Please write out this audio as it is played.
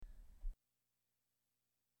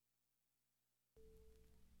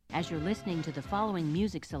As you're listening to the following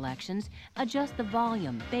music selections, adjust the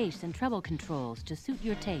volume, bass, and treble controls to suit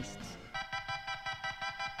your tastes.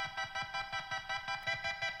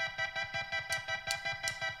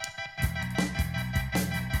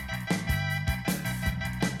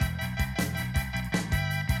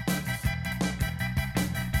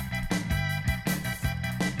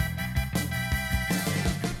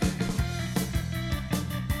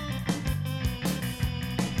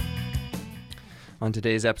 On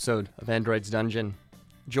today's episode of Android's Dungeon,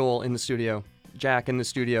 Joel in the studio, Jack in the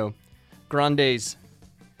studio, Grandes,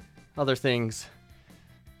 other things,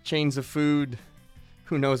 chains of food,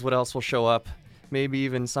 who knows what else will show up, maybe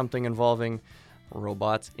even something involving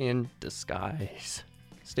robots in disguise.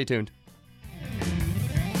 Stay tuned.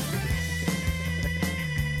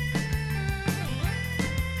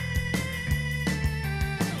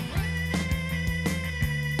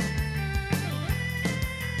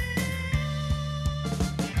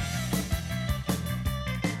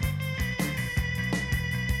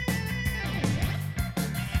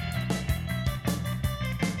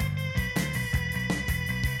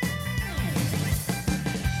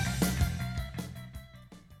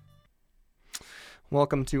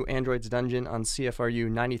 Welcome to Android's Dungeon on CFRU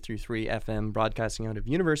 93.3 FM, broadcasting out of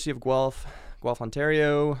University of Guelph,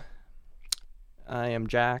 Ontario. I am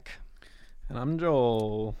Jack. And I'm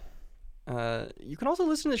Joel. You can also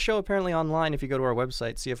listen to the show apparently online if you go to our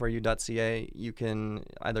website, cfru.ca. You can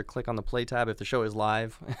either click on the play tab if the show is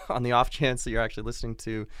live, on the off chance that you're actually listening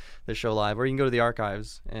to the show live, or you can go to the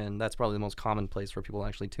archives, and that's probably the most common place where people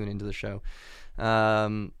actually tune into the show.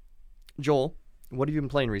 Joel, what have you been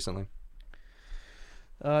playing recently?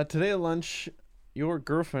 Today at lunch, your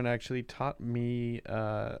girlfriend actually taught me...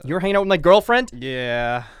 You were hanging out with my girlfriend?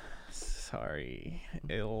 Yeah. Sorry.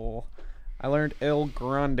 I learned El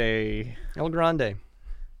Grande. El Grande.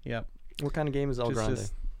 Yep. What kind of game is El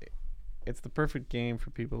Grande? It's the perfect game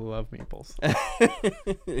for people who love meeples.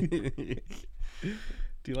 Do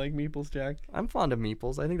you like meeples, Jack? I'm fond of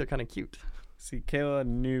meeples. I think they're kind of cute. See, Kayla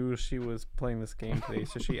knew she was playing this game today,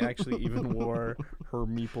 so she actually even wore her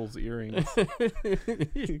meeples earrings.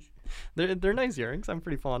 They're nice earrings. I'm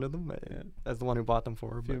pretty fond of them, as the one who bought them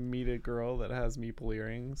for her. If you meet a girl that has meeple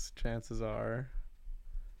earrings, chances are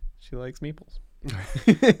she likes meeples.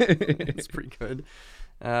 It's pretty good.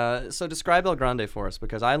 So describe El Grande for us,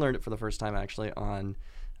 because I learned it for the first time actually on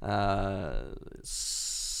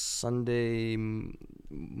Sunday,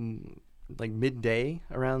 like midday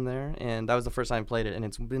around there, and that was the first time I played it. And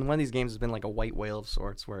it's been one of these games that's been like a white whale of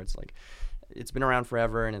sorts, where it's like it's been around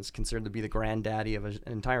forever and it's considered to be the granddaddy of an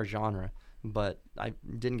entire genre, but I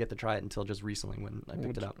didn't get to try it until just recently when I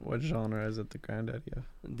picked it up. What genre is it the granddaddy of?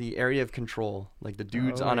 The area of control, like the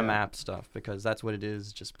dudes on a map stuff, because that's what it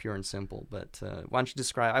is, just pure and simple. But why don't you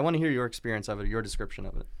describe, I want to hear your experience of it, your description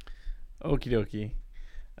of it. Okie dokie.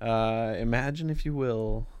 Imagine, if you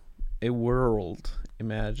will, a world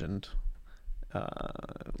imagined.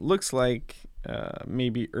 Looks like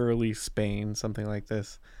maybe early Spain, something like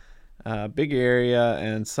this. Big area,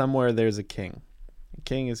 and somewhere there's a king. A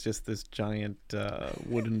king is just this giant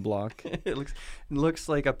wooden block. It looks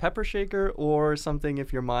like a pepper shaker or something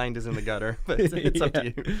if your mind is in the gutter, but it's up to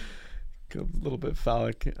you. A little bit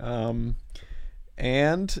phallic.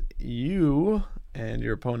 And you and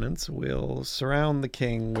your opponents will surround the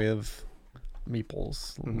king with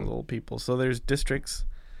meeples, little people. So there's districts.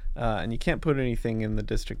 And you can't put anything in the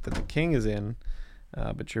district that the king is in,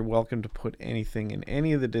 but you're welcome to put anything in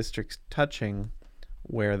any of the districts touching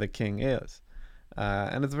where the king is.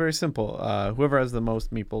 And it's very simple. Whoever has the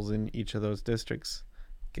most meeples in each of those districts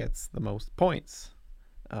gets the most points.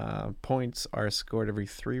 Points are scored every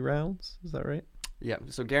 3 rounds. Is that right? Yeah,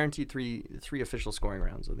 so guaranteed three official scoring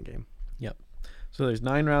rounds of the game. Yep. So there's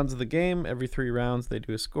 9 rounds of the game. Every 3 rounds they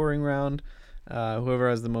do a scoring round. Whoever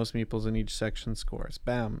has the most meeples in each section scores.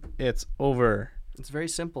 Bam. It's over. It's very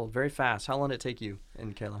simple, very fast. How long did it take you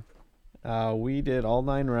and Kayla? We did all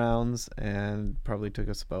 9 rounds and probably took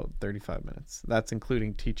us about 35 minutes. That's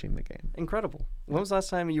including teaching the game. Incredible. When was the last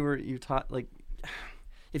time you taught, like,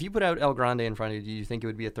 if you put out El Grande in front of you, do you think it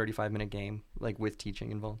would be a 35-minute game, like with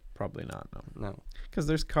teaching involved? Probably not, No. Because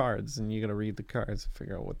there's cards and you got to read the cards and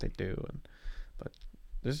figure out what they do. But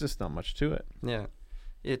there's just not much to it. Yeah.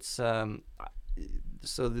 It's I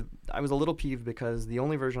was a little peeved because the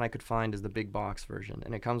only version I could find is the big box version,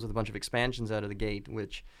 and it comes with a bunch of expansions out of the gate,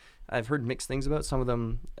 which I've heard mixed things about. Some of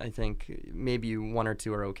them, I think, maybe 1 or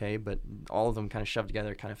 2 are okay, but all of them kind of shoved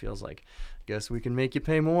together kind of feels like, guess we can make you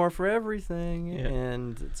pay more for everything,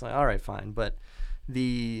 and it's like, all right, fine. But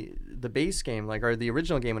the base game, or the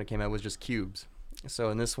original game when it came out, was just cubes. So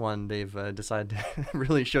in this one, they've decided to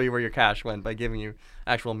really show you where your cash went by giving you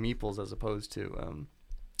actual meeples as opposed to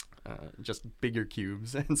just bigger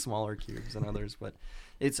cubes and smaller cubes and others. But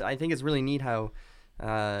I think it's really neat how.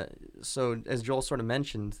 So as Joel sort of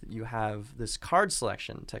mentioned, you have this card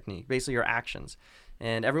selection technique, basically your actions,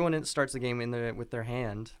 and everyone starts the game with their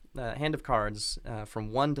hand of cards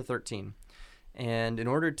from 1 to 13. And in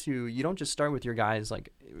order to, you don't just start with your guys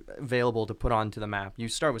like available to put onto the map. You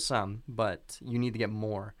start with some, but you need to get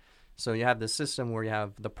more. So you have this system where you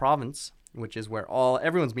have the province, which is where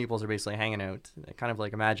everyone's meeples are basically hanging out. Kind of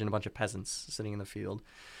like imagine a bunch of peasants sitting in the field.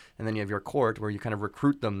 And then you have your court where you kind of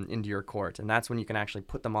recruit them into your court. And that's when you can actually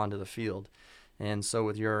put them onto the field. And so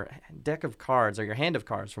with your deck of cards or your hand of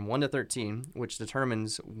cards from 1 to 13, which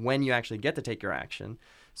determines when you actually get to take your action.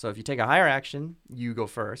 So if you take a higher action, you go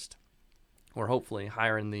first, or hopefully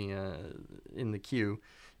higher in the queue.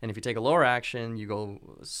 And if you take a lower action, you go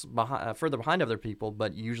further behind other people,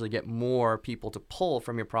 but you usually get more people to pull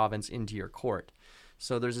from your province into your court.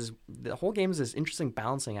 So the whole game is this interesting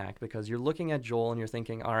balancing act because you're looking at Joel and you're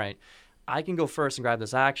thinking, all right, I can go first and grab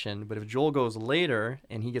this action, but if Joel goes later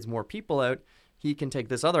and he gets more people out, he can take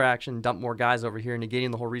this other action, dump more guys over here,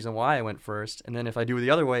 negating the whole reason why I went first. And then if I do it the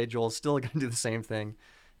other way, Joel's still going to do the same thing.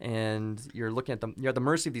 And you're looking at you're at the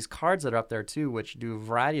mercy of these cards that are up there too, which do a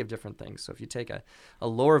variety of different things. So if you take a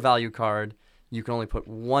lower value card, you can only put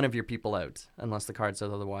one of your people out unless the card says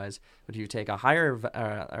otherwise. But if you take a higher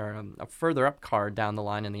or a further up card down the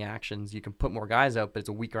line in the actions, you can put more guys out, but it's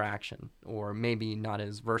a weaker action or maybe not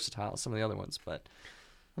as versatile as some of the other ones. But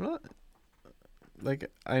I'm not like,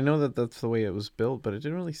 I know that that's the way it was built, but it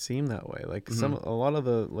didn't really seem that way. Like a lot of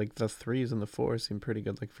the like the 3s and the 4s seem pretty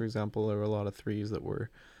good. Like for example, there were a lot of 3s that were,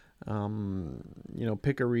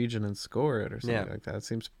 pick a region and score it or something like that. It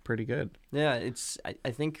seems pretty good. Yeah,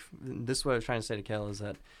 I think this is what I was trying to say to Kayla is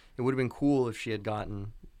that it would have been cool if she had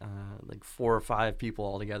gotten like 4 or 5 people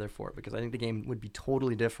all together for it, because I think the game would be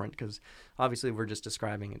totally different. Because obviously we're just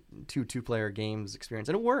describing two-player games experience,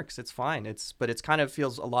 and it works. It's fine. But it's kind of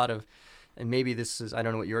feels a lot of. And maybe this is, I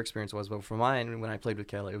don't know what your experience was, but for mine, when I played with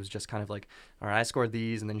Kayla, it was just kind of like, all right, I scored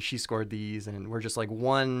these, and then she scored these, and we're just like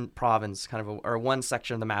one province or one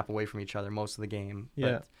section of the map away from each other most of the game.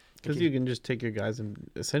 Yeah, because you can just take your guys and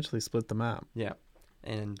essentially split the map. Yeah.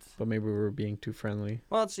 But maybe we're being too friendly.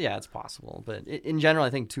 Well, it's possible. But in general,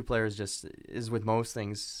 I think 2 players just is with most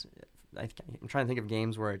things. I'm trying to think of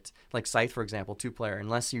games where it's like Scythe, for example, 2-player,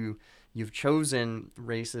 unless you've chosen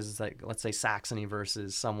races like, let's say, Saxony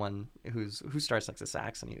versus someone who starts next to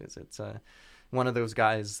Saxony. It's one of those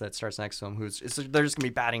guys that starts next to him they're just going to be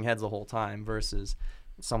batting heads the whole time versus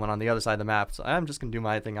someone on the other side of the map. So I'm just going to do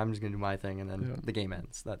my thing. And then the game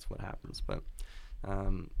ends. That's what happens. But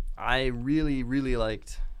I really, really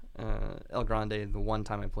liked El Grande the one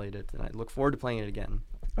time I played it, and I look forward to playing it again.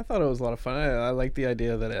 I thought it was a lot of fun. I like the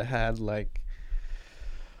idea that it had like,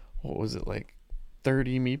 what was it, like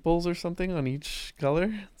 30 meeples or something on each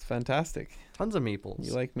color. It's fantastic. Tons of meeples.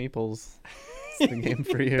 You like meeples. It's the game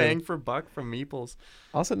for you. Bang for buck from meeples.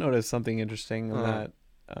 I also noticed something interesting in that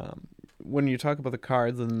when you talk about the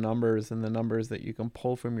cards and the numbers that you can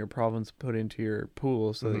pull from your province, put into your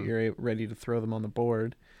pool so that you're ready to throw them on the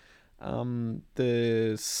board,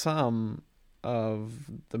 the sum of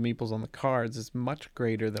the meeples on the cards is much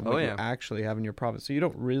greater than what you actually have in your province. So you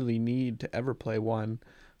don't really need to ever play one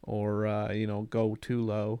or go too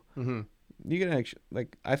low. You can actually,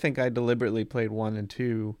 like, I think I deliberately played 1 and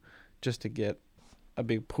 2 just to get a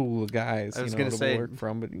big pool of guys to work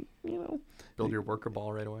from. But build your worker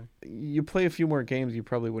ball right away. You play a few more games, you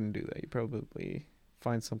probably wouldn't do that. You probably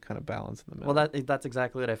find some kind of balance in the middle. Well, that's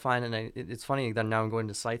exactly what I find, and it's funny that now I'm going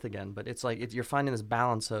to Scythe again, but it's like you're finding this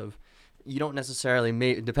balance of, you don't necessarily,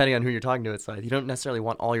 depending on who you're talking to at Scythe, you don't necessarily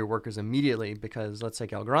want all your workers immediately, because let's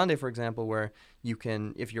take El Grande, for example, where you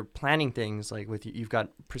can, if you're planning things, like you've got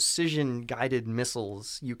precision guided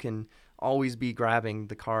missiles, you can always be grabbing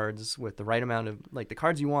the cards with the right amount of, like the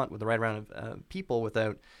cards you want with the right amount of people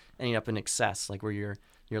without ending up in excess, like where you're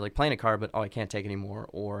like playing a card, but I can't take anymore,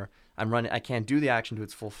 or I can't do the action to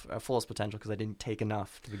its fullest potential because I didn't take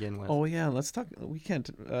enough to begin with. Oh yeah, let's talk. We can't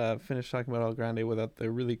finish talking about El Grande without the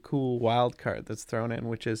really cool wild card that's thrown in,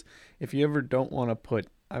 which is if you ever don't want to put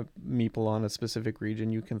a meeple on a specific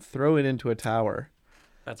region, you can throw it into a tower.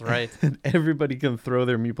 That's right. And everybody can throw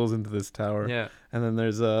their meeples into this tower. Yeah. And then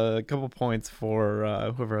there's a couple points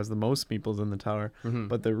for whoever has the most meeples in the tower.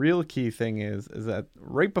 But the real key thing is that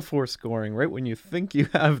right before scoring, right when you think you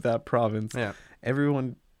have that province,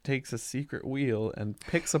 everyone takes a secret wheel and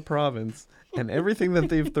picks a province, and everything that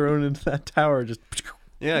they've thrown into that tower just...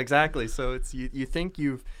 Yeah, exactly. So it's you think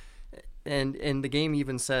And the game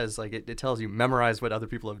even says, like, it tells you memorize what other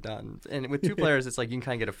people have done. And with two players, it's like you can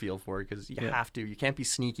kind of get a feel for it because you have to. You can't be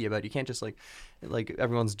sneaky about it. You can't just like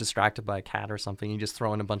everyone's distracted by a cat or something. You just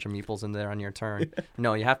throw in a bunch of meeples in there on your turn.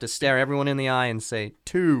 No, you have to stare everyone in the eye and say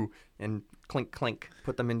 2 and clink clink,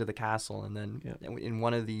 put them into the castle. And then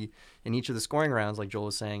in each of the scoring rounds, like Joel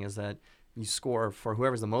was saying, is that you score for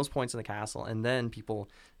whoever's the most points in the castle, and then people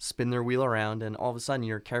spin their wheel around, and all of a sudden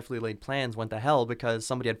your carefully laid plans went to hell because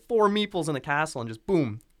somebody had 4 meeples in the castle and just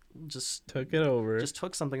boom, just took it over. Just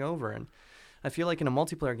took something over. And I feel like in a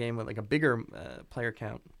multiplayer game with like a bigger player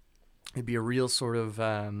count, it'd be a real sort of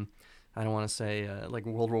I don't want to say like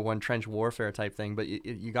World War I trench warfare type thing, but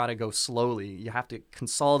you got to go slowly. You have to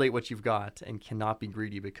consolidate what you've got and cannot be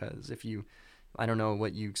greedy, because if you, I don't know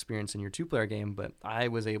what you experience in your 2-player game, but I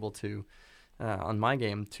was able to, on my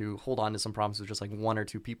game, to hold on to some problems with just like 1 or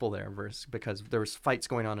 2 people there, versus because there was fights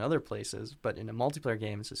going on in other places. But in a multiplayer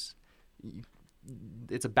game, it's just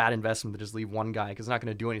it's a bad investment to just leave one guy because it's not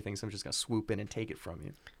going to do anything. Someone's just going to swoop in and take it from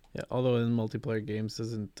you. Yeah, although in multiplayer games,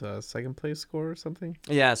 isn't second place score or something?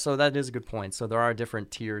 Yeah, so that is a good point. So there are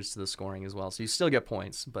different tiers to the scoring as well. So you still get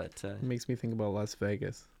points, but it makes me think about Las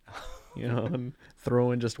Vegas. And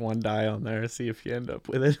throw in just 1 die on there, see if you end up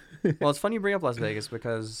with it. Well, it's funny you bring up Las Vegas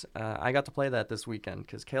because I got to play that this weekend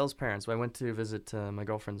because Kale's parents, I went to visit my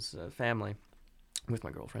girlfriend's family with my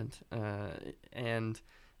girlfriend, and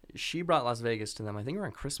she brought Las Vegas to them, I think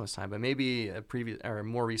around Christmas time, but maybe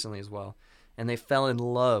more recently as well. And they fell in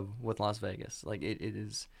love with Las Vegas. Like it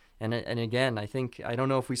is, and again, I think, I don't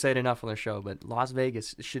know if we say it enough on the show, but Las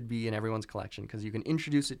Vegas should be in everyone's collection because you can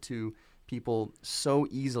introduce it to people so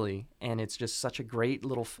easily, and it's just such a great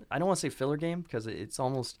little, I don't want to say filler game because it's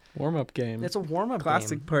almost warm-up game. It's a warm-up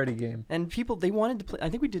classic party game. And people, they wanted to play. I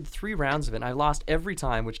think we did 3 rounds of it, and I lost every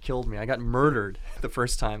time, which killed me. I got murdered the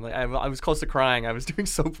first time. Like I was close to crying. I was doing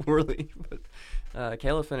so poorly. But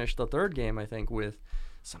Kayla finished the 3rd game, I think, with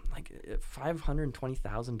something like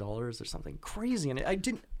 $520,000 or something crazy, and it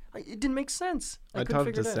didn't make sense. I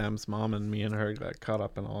talked to Sam's mom, and me and her got caught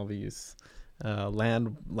up in all these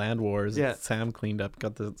land wars. Yeah. Sam cleaned up,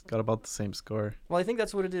 got about the same score. Well, I think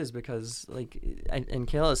that's what it is because and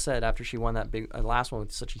Kayla said after she won that big last one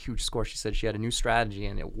with such a huge score, she said she had a new strategy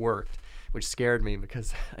and it worked, which scared me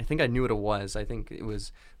because I think I knew what it was. I think it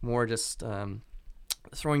was more just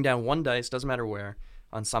throwing down 1 dice, doesn't matter where,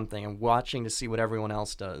 on something and watching to see what everyone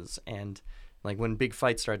else does. And like when big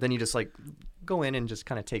fights start, then you just like go in and just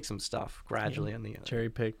kind of take some stuff gradually on the cherry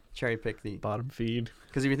pick the bottom feed.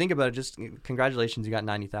 Because if you think about it, just congratulations, you got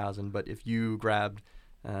 90,000. But if you grabbed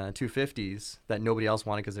 250s that nobody else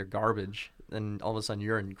wanted because they're garbage, then all of a sudden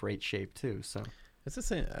you're in great shape too. So it's the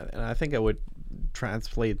same, and I think I would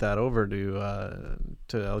translate that over to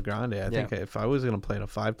El Grande. I think if I was going to play in a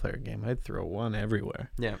 5-player game, I'd throw 1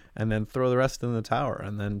 everywhere. Yeah, and then throw the rest in the tower,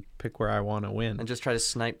 and then pick where I want to win, and just try to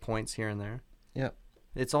snipe points here and there. Yeah.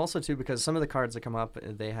 It's also, too, because some of the cards that come up,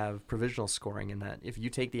 they have provisional scoring in that. If you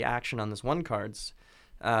take the action on this one card,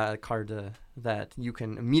 that you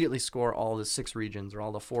can immediately score all the 6 regions or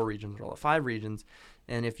all the 4 regions or all the 5 regions.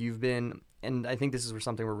 And if you've been, and I think this is where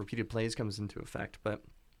something where repeated plays comes into effect, but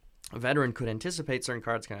a veteran could anticipate certain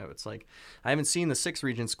cards kind of. It's like, I haven't seen the 6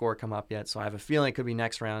 region score come up yet, so I have a feeling it could be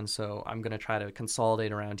next round, so I'm going to try to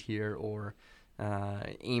consolidate around here or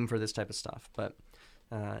aim for this type of stuff. But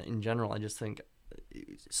in general, I just think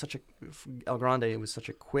El Grande was such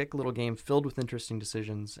a quick little game filled with interesting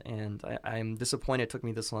decisions, and I'm disappointed it took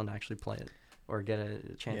me this long to actually play it or get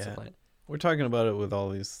a chance to play it. We're talking about it with all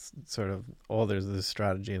these sort of, there's this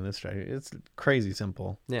strategy and this strategy. It's crazy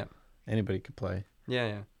simple. Yeah. Anybody could play.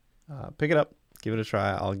 Yeah. Pick it up, give it a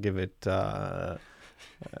try. I'll give it 29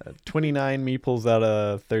 meeples out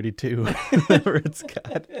of 32. Whatever it's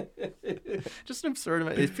got. Just an absurd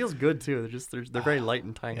amount. It feels good too. They're very light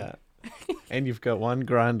and tiny. Yeah. And you've got 1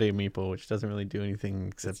 grande meeple, which doesn't really do anything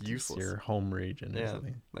except it's your home region. Yeah,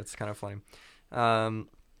 that's kind of funny.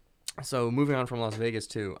 So moving on from Las Vegas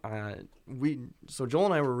too, so Joel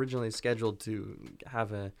and I were originally scheduled to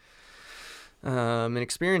have an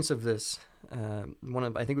experience of this. I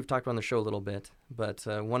think we've talked about on the show a little bit, but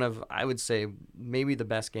one of, I would say, maybe the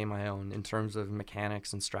best game I own in terms of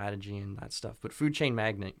mechanics and strategy and that stuff. But Food Chain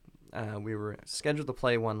Magnate. We were scheduled to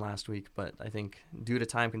play one last week, but I think due to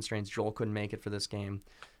time constraints, Joel couldn't make it for this game.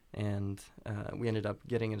 And we ended up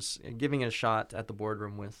giving it a shot at the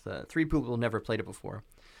boardroom with 3 people who never played it before.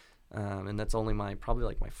 And that's only probably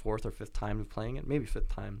like my fourth or fifth time of playing it, maybe fifth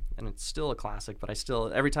time, and it's still a classic. But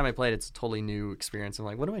every time I play it, it's a totally new experience. I'm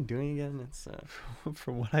like, what am I doing again? It's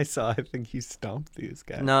From what I saw, I think you stomped these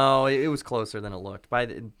guys. no, it was closer than it looked.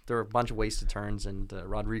 There were a bunch of wasted turns, and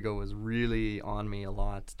Rodrigo was really on me a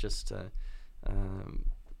lot.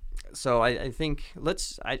 So I think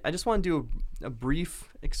I just want to do a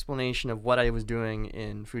brief explanation of what I was doing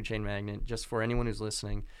in Food Chain Magnate, just for anyone who's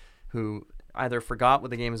listening, who either forgot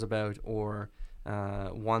what the game is about or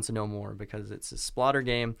wants to know more, because it's a splatter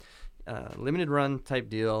game, limited run type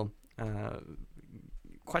deal,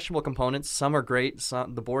 questionable components. Some are great.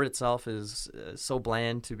 The board itself is so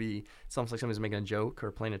bland it's almost like somebody's making a joke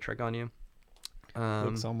or playing a trick on you.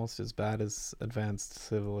 Looks almost as bad as Advanced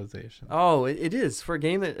Civilization. Oh, it is. For a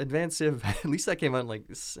game that Advanced Civ, at least that came out in like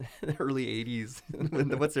the early 80s.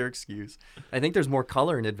 What's their excuse? I think there's more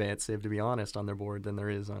color in Advanced Civ, to be honest, on their board than there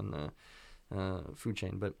is on Food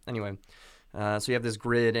Chain. But anyway, so you have this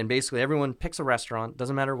grid, and basically everyone picks a restaurant.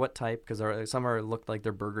 Doesn't matter what type, because some look like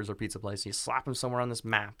they're burgers or pizza places. You slap them somewhere on this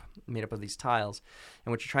map made up of these tiles,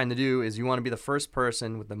 and what you're trying to do is you want to be the first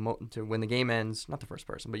person to when the game ends. Not the first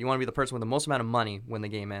person, but you want to be the person with the most amount of money when the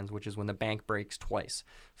game ends, which is when the bank breaks twice.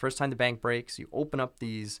 First time the bank breaks, you open up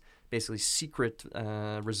these basically secret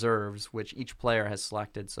reserves, which each player has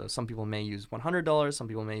selected. So some people may use $100, some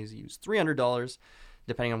people may use $300,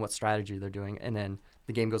 depending on what strategy they're doing, and then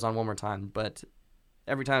the game goes on one more time. But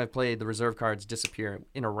every time I've played, the reserve cards disappear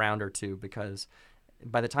in a round or two, because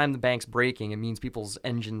by the time the bank's breaking, it means people's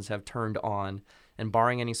engines have turned on, and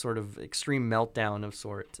barring any sort of extreme meltdown of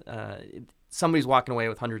sort, somebody's walking away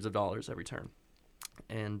with hundreds of dollars every turn.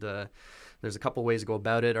 And there's a couple ways to go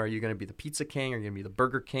about it. Are you going to be the Pizza King? Are you going to be the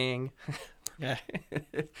Burger King? Yeah.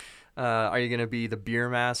 Are you going to be the Beer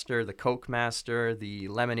Master, the Coke Master, the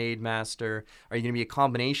Lemonade Master? Are you going to be a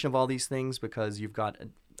combination of all these things because you've got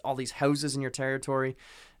all these houses in your territory?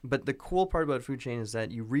 But the cool part about Food Chain is that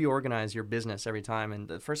you reorganize your business every time. And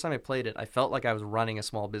the first time I played it, I felt like I was running a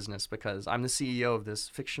small business, because I'm the CEO of this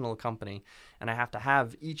fictional company, and I have to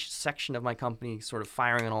have each section of my company sort of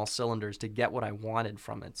firing on all cylinders to get what I wanted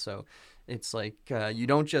from it. So it's like you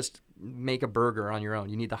don't just make a burger on your own.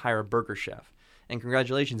 You need to hire a burger chef. And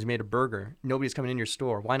congratulations, you made a burger. Nobody's coming in your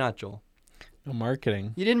store. Why not, Joel? No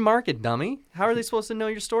marketing. You didn't market, dummy. How are they supposed to know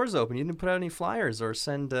your store's open? You didn't put out any flyers or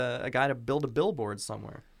send a guy to build a billboard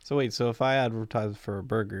somewhere. So wait, so if I advertise for a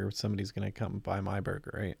burger, somebody's going to come buy my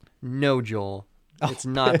burger, right? No, Joel. It's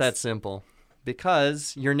not that simple.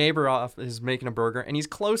 Because your neighbor is making a burger, and he's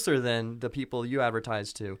closer than the people you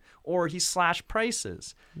advertise to. Or he slashed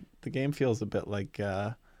prices. The game feels a bit like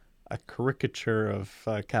a caricature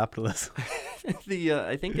of capitalism.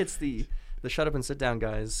 I think it's the Shut Up and Sit Down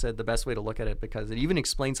guys said the best way to look at it, because it even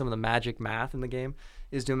explains some of the magic math in the game,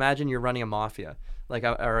 is to imagine you're running a mafia, like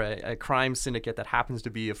a crime syndicate that happens to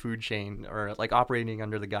be a food chain, or like operating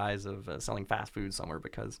under the guise of selling fast food somewhere,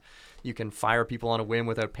 because you can fire people on a whim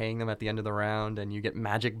without paying them at the end of the round, and you get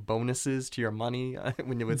magic bonuses to your money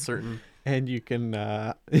when you with certain. And you can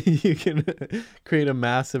create a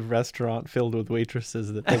massive restaurant filled with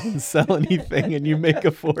waitresses that doesn't sell anything, and you make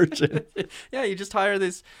a fortune. Yeah, you just hire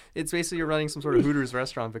this. It's basically you're running some sort of Hooters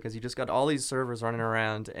restaurant, because you just got all these servers running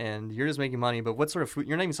around, and you're just making money. But what sort of food?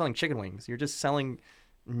 You're not even selling chicken wings. You're just selling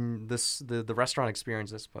the restaurant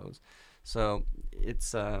experience, I suppose. So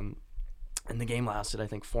it's and the game lasted, I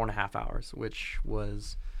think, 4.5 hours, which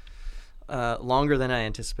was longer than I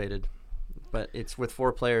anticipated. But it's with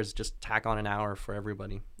 4 players, just tack on an hour for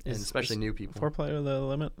everybody, and especially new people. 4 player the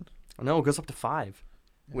limit? No, it goes up to 5,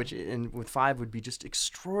 which with 5 would be just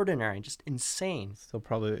extraordinary, just insane. Still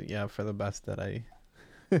probably, for the best that I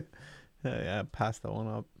passed that one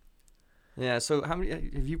up. Yeah, so how many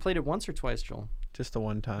have you played it once or twice, Joel? Just the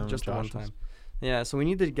one time. Just the one time. Yeah, so we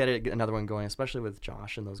need to get another one going, especially with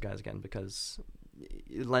Josh and those guys again, because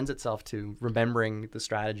it lends itself to remembering the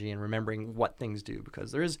strategy and remembering what things do,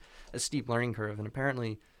 because there is a steep learning curve, and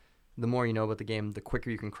apparently the more you know about the game, the quicker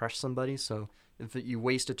you can crush somebody. So if you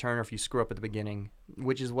waste a turn or if you screw up at the beginning,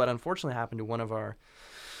 which is what unfortunately happened to one of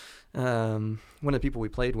the people we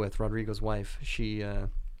played with, Rodrigo's wife, she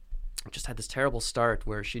just had this terrible start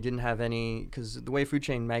where she didn't have any, because the way Food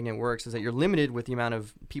Chain Magnate works is that you're limited with the amount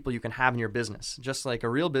of people you can have in your business. Just like a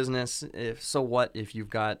real business, so what if you've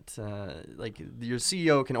got, your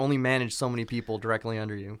CEO can only manage so many people directly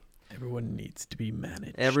under you. Everyone needs to be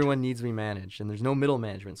managed. Everyone needs to be managed, and there's no middle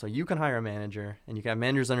management. So you can hire a manager, and you can have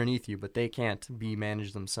managers underneath you, but they can't be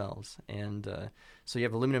managed themselves. And so you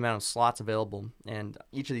have a limited amount of slots available, and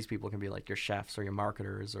each of these people can be like your chefs or your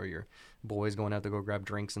marketers or your boys going out to go grab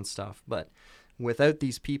drinks and stuff. But without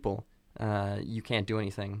these people, you can't do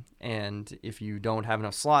anything. And if you don't have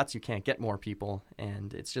enough slots, you can't get more people.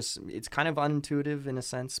 And it's kind of unintuitive in a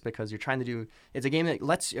sense, because you're trying to do, it's a game that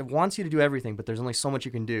wants you to do everything, but there's only so much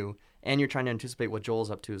you can do. And you're trying to anticipate what Joel's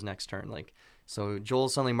up to his next turn. Like, so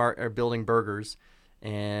Joel's suddenly building burgers,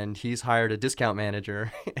 and he's hired a discount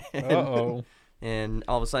manager. And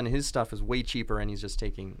all of a sudden his stuff is way cheaper, and he's just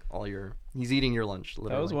taking he's eating your lunch,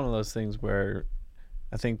 literally. That was one of those things where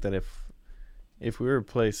I think that if we were to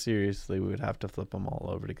play seriously, we would have to flip them all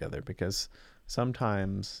over together, because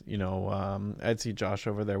sometimes, I'd see Josh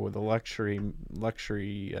over there with a luxury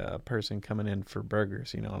person coming in for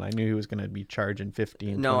burgers, and I knew he was going to be charging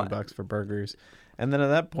 $15-$20 for burgers. And then at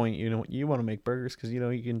that point, you want to make burgers because,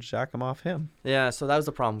 you can jack them off him. Yeah, so that was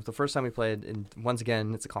the problem. The first time we played, and once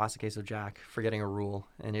again, it's a classic case of Jack forgetting a rule.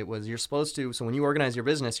 And it was, you're supposed to, so when you organize your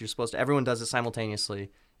business, everyone does it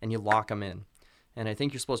simultaneously, and you lock them in. And I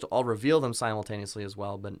think you're supposed to all reveal them simultaneously as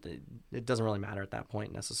well, but it doesn't really matter at that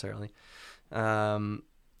point necessarily.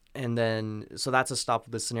 And then, so that's a stop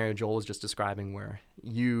of the scenario Joel was just describing, where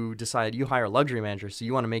you decide you hire a luxury manager, so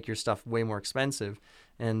you want to make your stuff way more expensive.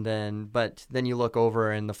 But then you look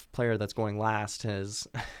over, and the player that's going last has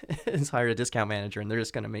hired a discount manager, and they're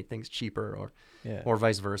just going to make things cheaper, or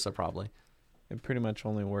vice versa, probably. It pretty much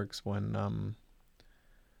only works when,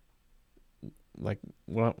 like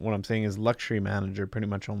what I'm saying is luxury manager pretty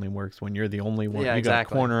much only works when you're the only one. Yeah, you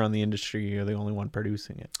exactly. got a corner on the industry. You're the only one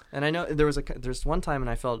producing it. And I know there's one time, and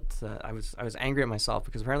I felt I was angry at myself,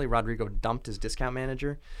 because apparently Rodrigo dumped his discount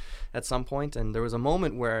manager at some point, and there was a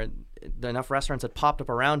moment where enough restaurants had popped up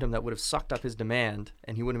around him that would have sucked up his demand,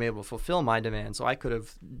 and he wouldn't be able to fulfill my demand. So I could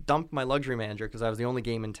have dumped my luxury manager, because I was the only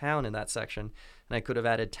game in town in that section, and I could have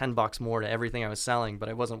added $10 more to everything I was selling, but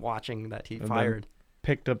I wasn't watching that he fired.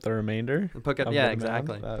 Picked up the remainder. Yeah,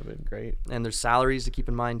 exactly. That would have been great. And there's salaries to keep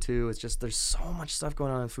in mind too. It's just, there's so much stuff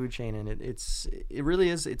going on in Food Chain, and it really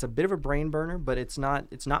is. It's a bit of a brain burner, but it's not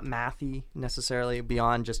mathy necessarily,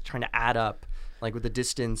 beyond just trying to add up, like with the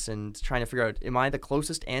distance and trying to figure out, am I the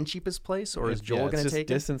closest and cheapest place, or is Joel going to take it?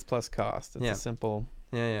 Distance plus cost. It's a simple.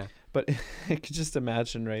 Yeah. But I could just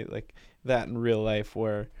imagine, right, like that in real life,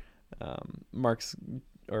 where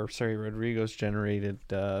Rodrigo's generated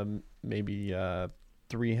maybe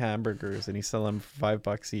 3 hamburgers, and he's selling them for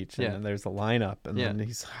 $5 each, and then there's a lineup, and then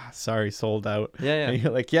he's sorry, sold out. And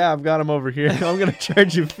you're like, I've got them over here. I'm gonna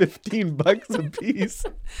charge you $15 a piece.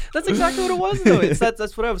 That's exactly what it was, though.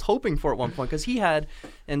 That's what I was hoping for at one point, because he had,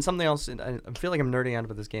 and something else. And I feel like I'm nerding out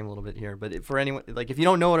about this game a little bit here, but for anyone, like, if you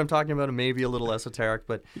don't know what I'm talking about, it may be a little esoteric,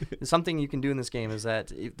 but something you can do in this game is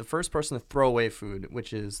that the first person to throw away food,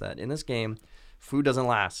 which is that in this game, food doesn't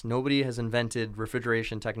last. Nobody has invented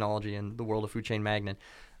refrigeration technology in the world of Food Chain Magnate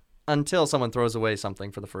until someone throws away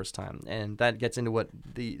something for the first time. And that gets into one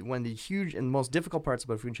of the huge and most difficult parts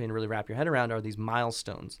about Food Chain to really wrap your head around are these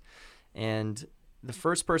milestones. And the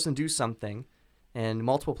first person to do something, and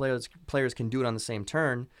multiple players can do it on the same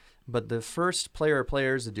turn, but the first player or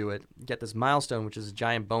players to do it get this milestone, which is a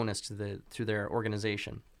giant bonus to their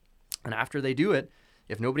organization. And after they do it,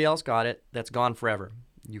 if nobody else got it, that's gone forever.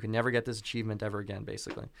 You can never get this achievement ever again,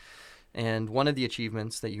 basically. And one of the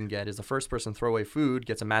achievements that you can get is the first person to throw away food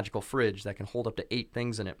gets a magical fridge that can hold up to 8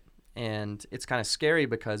 things in it. And it's kind of scary,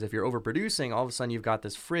 because if you're overproducing, all of a sudden you've got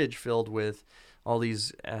this fridge filled with all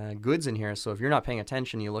these goods in here. So if you're not paying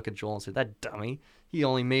attention, you look at Joel and say, that dummy, he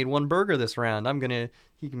only made 1 burger this round.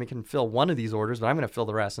 He can fill one of these orders, but I'm going to fill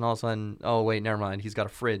the rest. And all of a sudden, oh, wait, never mind. He's got a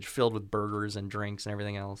fridge filled with burgers and drinks and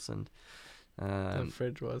everything else. And the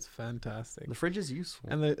fridge was fantastic. The fridge is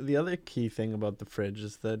useful. And the other key thing about the fridge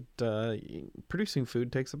is that producing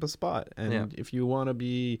food takes up a spot. And if you want to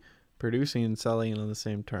be producing and selling it on the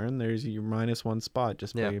same turn, there's your -1 spot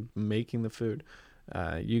just by making the food.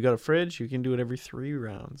 You got a fridge, you can do it every 3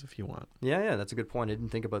 rounds if you want. Yeah, that's a good point. I didn't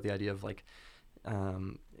think about the idea of like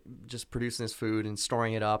just producing this food and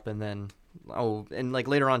storing it up, and then and like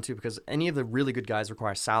later on too, because any of the really good guys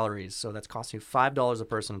require salaries, so that's costing you $5 a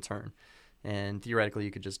person a turn. And theoretically, you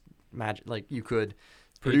could just you could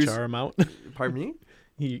produce HR them out. Pardon me?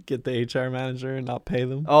 You get the HR manager and not pay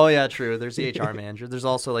them. Oh yeah, true. There's the HR manager. There's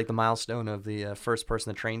also like the milestone of the first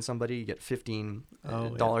person to train somebody. You get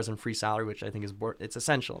 $15 in free salary, which I think is it's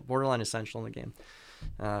essential, borderline essential in the game.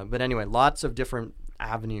 But anyway, lots of different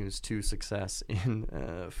avenues to success in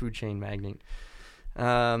Food Chain Magnate.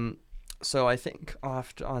 So I think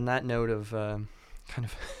on that note of kind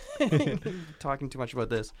of talking too much about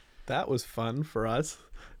this. That was fun for us.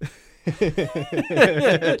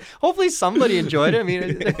 Hopefully somebody enjoyed it. I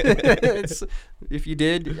mean, if you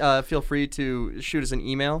did, feel free to shoot us an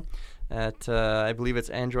email at, I believe it's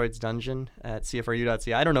Android's Dungeon at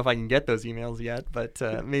cfru.ca. I don't know if I can get those emails yet, but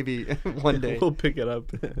maybe one day. We'll pick it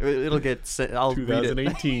up. It'll get sent. I'll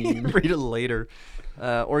 2018. read it later.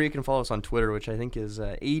 Or you can follow us on Twitter, which I think is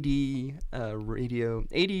AD Radio,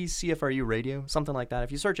 AD CFRU Radio, something like that.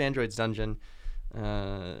 If you search Android's Dungeon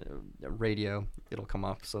Radio, it'll come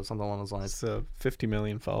up. So something along those lines. It's 50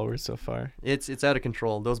 million followers so far. It's out of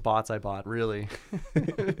control. Those bots I bought, really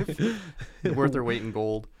worth their weight in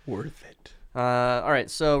gold. Worth it. All right,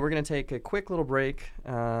 so we're gonna take a quick little break,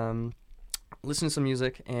 listen to some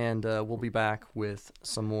music, and we'll be back with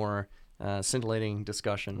some more scintillating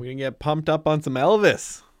discussion. We're gonna get pumped up on some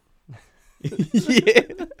Elvis. Yeah.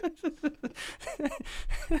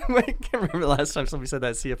 I can't remember the last time somebody said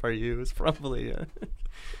that CFRU. It was probably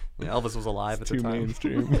Elvis was alive It's at the too time.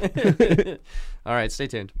 mainstream. All right, stay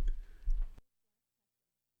tuned.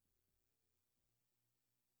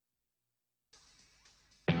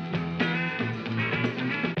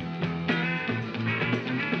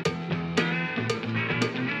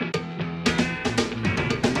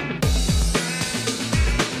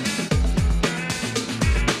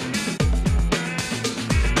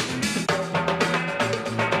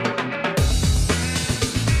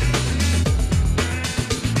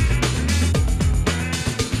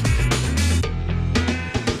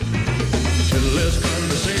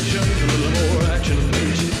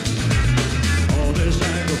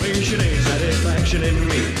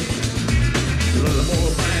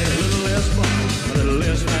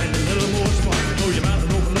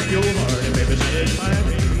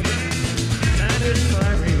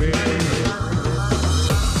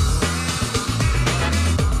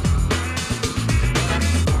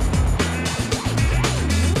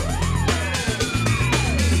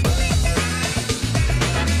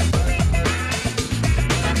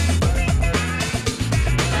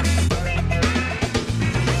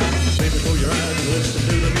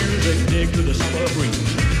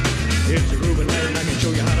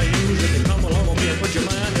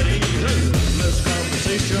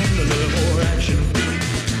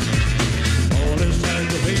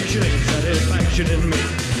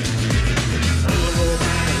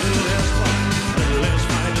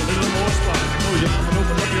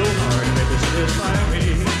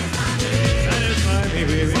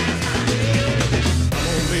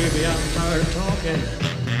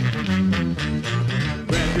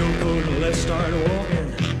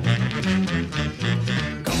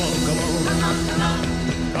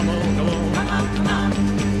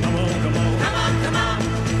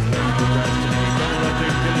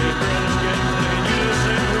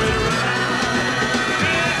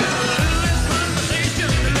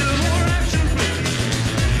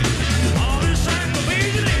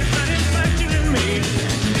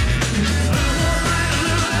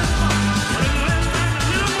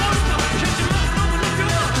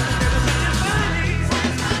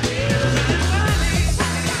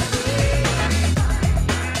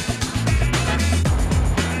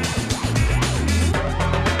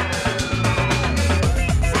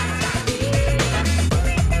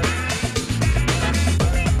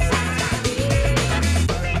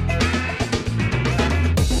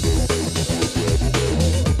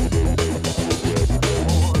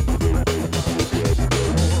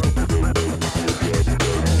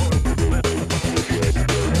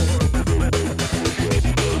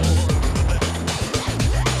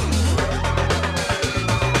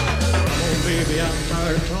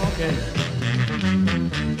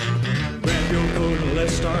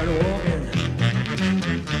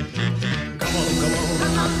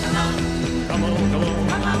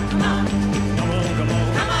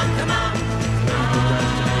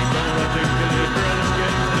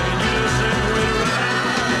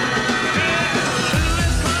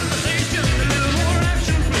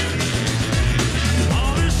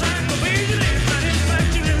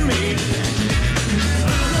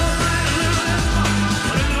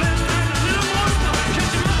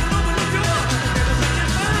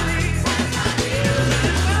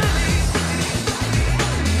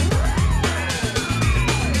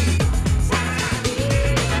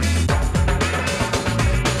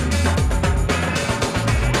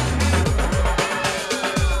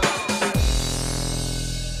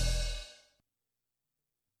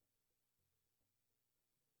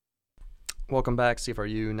 Welcome back,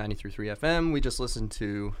 CFRU 93.3 FM. We just listened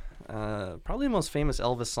to probably the most famous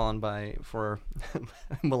Elvis song for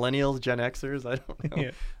millennials, Gen Xers, I don't know.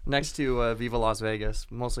 Yeah. Next to Viva Las Vegas,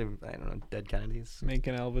 mostly, I don't know, Dead Kennedys.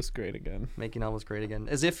 Making Elvis great again. Making Elvis great again.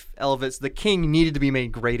 As if Elvis, the king, needed to be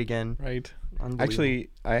made great again. Right. Actually,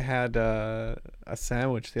 I had a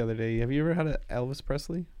sandwich the other day. Have you ever had an Elvis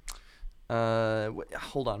Presley?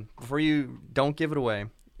 Hold on. Before you don't give it away,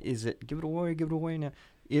 is it give it away now?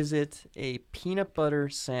 Is it a peanut butter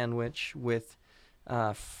sandwich with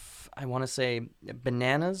I want to say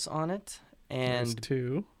bananas on it There's and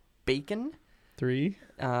 2, bacon 3.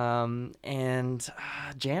 and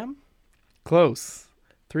jam? Close.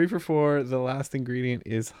 3 for 4. The last ingredient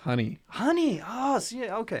is honey. Honey. Oh, see,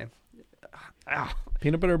 okay. Ah.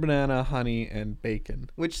 Peanut butter, banana, honey, and bacon.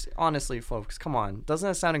 Which, honestly, folks, come on. Doesn't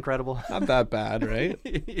that sound incredible? Not that bad, right?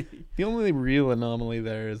 The only real anomaly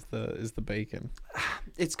there is the bacon.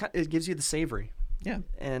 It gives you the savory. Yeah.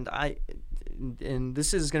 And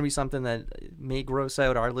this is going to be something that may gross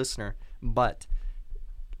out our listener, but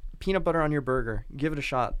peanut butter on your burger, give it a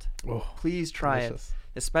shot. Oh, Please try delicious. it.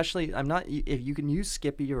 Especially, if you can use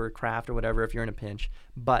Skippy or Kraft or whatever if you're in a pinch,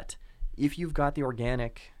 but if you've got the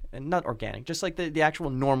organic, and not organic, just like the actual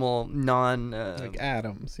normal non Like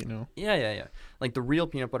Adams, you know. yeah, like the real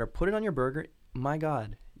peanut butter, put it on your burger. My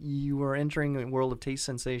God, you are entering a world of taste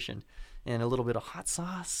sensation. And a little bit of hot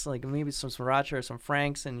sauce, like maybe some sriracha or some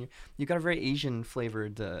Frank's, and you got a very Asian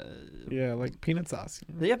flavored. Yeah, like peanut sauce.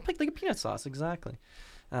 You know? Yeah, like a peanut sauce, exactly.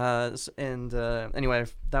 Anyway,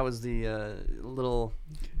 that was the little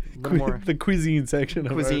more The cuisine section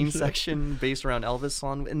of our cuisine show. section based around Elvis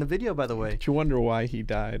song. In the video, by the way, Did you wonder why he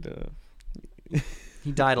died?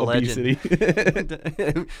 he died a Obesity.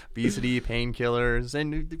 legend. Obesity, painkillers,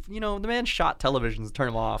 and the man shot televisions to turn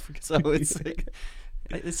them off. So it's like,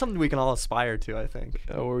 it's something we can all aspire to, I think.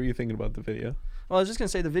 What were you thinking about the video? Well, I was just going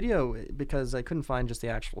to say the video, because I couldn't find just the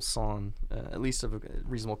actual song, at least of a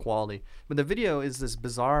reasonable quality. But the video is this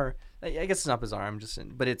bizarre, I guess it's not bizarre,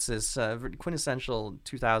 but it's this quintessential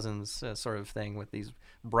 2000s sort of thing with these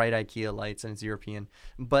bright IKEA lights, and it's European.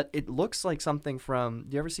 But it looks like something from,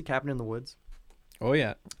 do you ever see Cabin in the Woods? Oh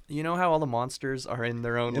yeah, You know how all the monsters are in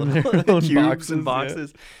their own In little their own cubes and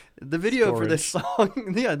boxes, boxes? The video for this song,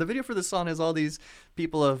 the video for this song has all these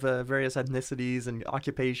people of various ethnicities and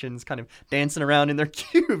occupations kind of dancing around in their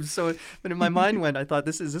cubes. So, but in my mind I thought,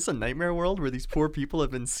 is this a nightmare world where these poor people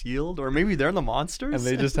have been sealed, or maybe they're the monsters? and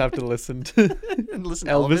they just have to listen to and listen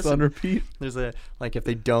to Elvis on and repeat. There's if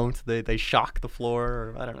they don't, they shock the floor,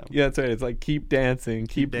 or I don't know. Yeah, that's right. It's like keep dancing,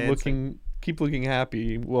 keep dancing. looking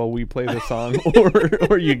happy while we play the song,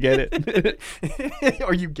 or you get it.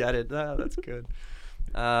 Or you get it. That's good.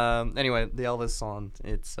 Anyway, the Elvis song,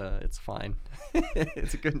 it's fine.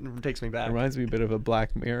 It's good. It takes me back. It reminds me a bit of a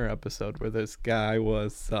Black Mirror episode where this guy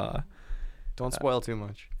was. Don't spoil too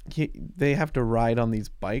much. They have to ride on these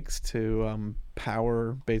bikes to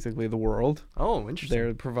power basically the world. Oh, interesting.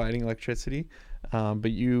 They're providing electricity,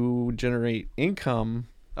 but you generate income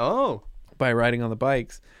Oh. by riding on the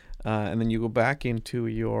bikes, and then you go back into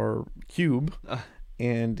your cube,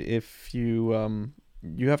 and if you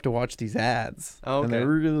you have to watch these ads, Oh, and okay. they're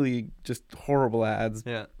really just horrible ads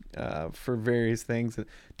Yeah. for various things.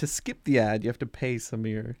 To skip the ad, you have to pay some of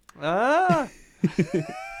your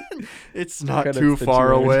It's not credits too that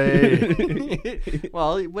far you earned. away.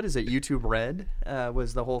 Well, what is it? YouTube Red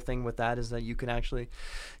was the whole thing with that, is that you can actually,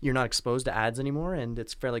 you're not exposed to ads anymore, and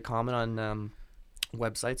it's fairly common on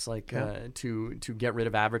websites like to get rid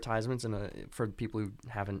of advertisements, and for people who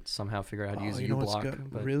haven't somehow figured out how to use you know what's uBlock.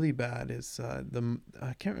 good? But Really bad is I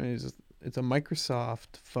can't remember. It's a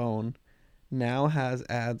Microsoft phone now has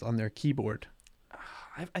ads on their keyboard.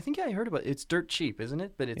 I think I heard about it. It's dirt cheap, isn't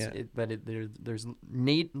it? But it's Yeah. there's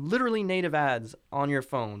literally native ads on your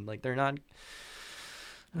phone. Like, they're not.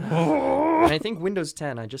 And I think Windows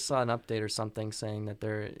 10, I just saw an update or something saying that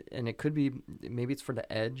and it could be, maybe it's for the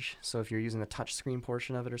Edge, so if you're using the touchscreen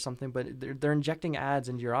portion of it or something, but they're injecting ads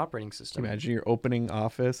into your operating system. Imagine you're opening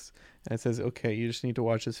Office and it says, okay, you just need to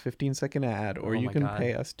watch this 15-second ad, or Oh you my can God.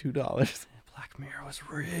 pay us $2. Black Mirror was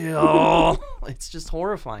real. It's just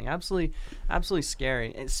horrifying. Absolutely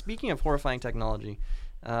scary. And speaking of horrifying technology,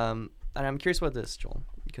 and I'm curious about this, Joel,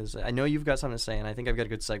 because I know you've got something to say, and I think I've got a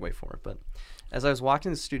good segue for it. But as I was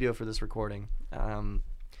walking the studio for this recording, and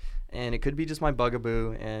it could be just my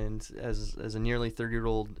bugaboo, and as a nearly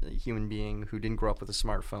 30-year-old human being who didn't grow up with a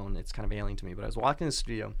smartphone, it's kind of alien to me. But I was walking the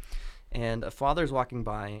studio, and a father's walking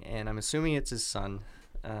by, and I'm assuming it's his son,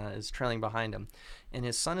 is trailing behind him. And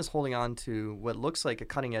his son is holding on to what looks like a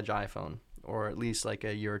cutting-edge iPhone, or at least like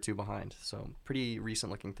a year or two behind. So pretty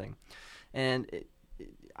recent-looking thing. And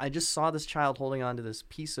I just saw this child holding on to this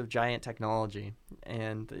piece of giant technology,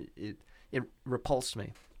 and it repulsed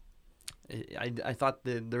me. I thought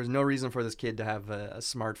that there was no reason for this kid to have a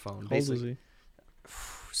smartphone. How old is he?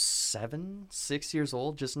 6 years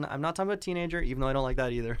old. I'm not talking about teenager, even though I don't like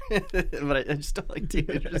that either. But I just don't like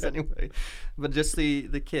teenagers anyway. But just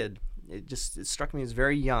the kid. it struck me as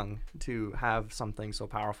very young to have something so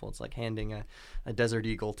powerful. It's like handing a Desert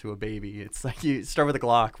Eagle to a baby. It's like you start with a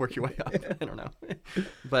Glock, work your way up. I don't know.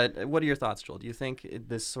 But what are your thoughts, Joel? Do you think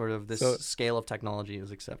this scale of technology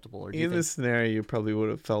is acceptable? Or do you In this scenario, you probably would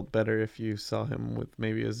have felt better if you saw him with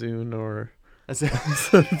maybe a Zune or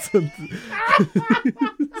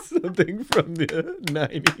something from the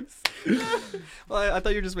 90s. Well, I thought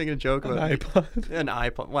you were just making a joke about an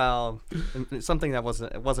iPod. Well, something that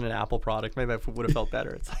wasn't an Apple product. Maybe I would have felt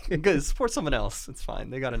better. It's like, good, support someone else. It's fine.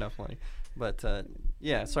 They got enough money. But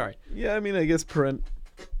yeah, sorry. Yeah, I mean, I guess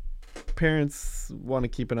parents want to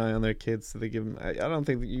keep an eye on their kids, so they give them. I don't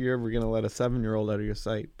think that you're ever going to let a 7-year-old out of your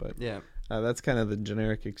sight, but yeah, that's kind of the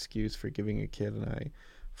generic excuse for giving a kid an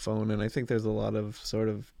iPhone, and I think there's a lot of sort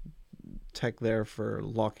of tech there for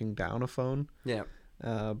locking down a phone. Yeah.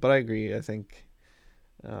 But I agree. I think.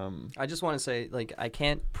 I just want to say, like, I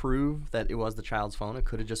can't prove that it was the child's phone. It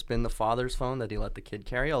could have just been the father's phone that he let the kid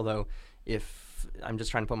carry. Although, if I'm just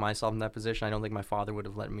trying to put myself in that position, I don't think my father would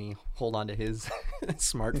have let me hold on to his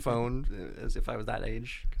smartphone as if I was that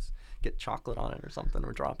age. 'Cause get chocolate on it or something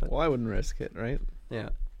or drop it. Well, I wouldn't risk it, right? Yeah.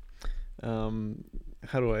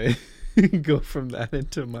 How do I go from that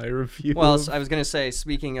into my review? Well, I was going to say,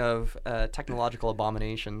 speaking of technological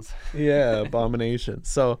abominations. Yeah, abominations.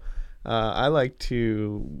 So I like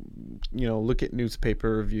to, look at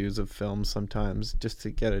newspaper reviews of films sometimes just to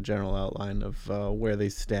get a general outline of where they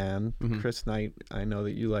stand. Mm-hmm. Chris Knight, I know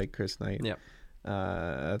that you like Chris Knight. Yep.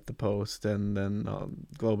 At the Post, and then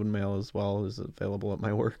Globe and Mail as well is available at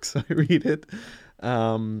my work, so I read it.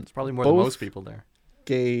 It's probably more than most people there.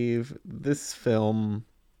 Gave this film,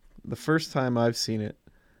 the first time I've seen it,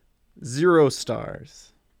 0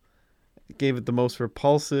 stars. Gave it the most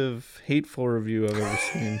repulsive, hateful review I've ever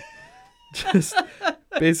seen. Just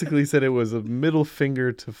basically said it was a middle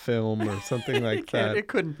finger to film or something like that. It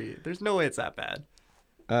couldn't be. There's no way it's that bad.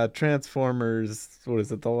 Transformers, what is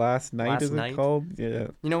it, The Last Night is it called? Yeah.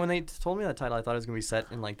 You know, when they told me that title, I thought it was going to be set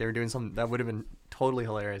in, like, they were doing something that would have been totally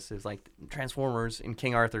hilarious. It was like Transformers in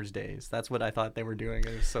King Arthur's days. That's what I thought they were doing.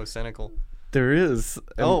 It was so cynical. There is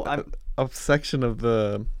a section of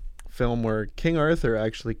the film where King Arthur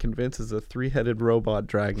actually convinces a 3-headed robot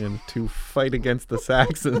dragon to fight against the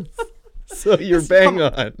Saxons. So you're bang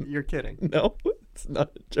on. You're kidding. No, it's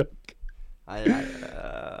not a joke.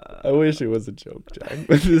 I wish it was a joke, Jack.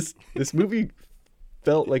 But this movie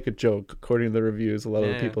felt like a joke, according to the reviews. A lot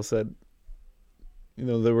of the people said,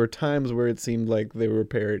 there were times where it seemed like they were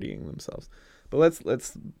parodying themselves. But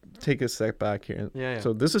let's take a step back here. Yeah.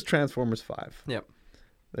 So this is Transformers 5. Yep.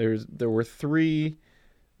 There were 3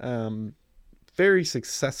 very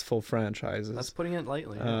successful franchises. That's putting it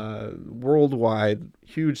lightly. Worldwide,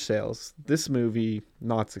 huge sales. This movie,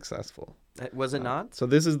 not successful. Was it not? So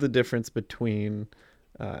this is the difference between,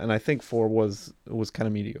 and I think 4 was kind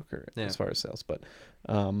of mediocre as far as sales. But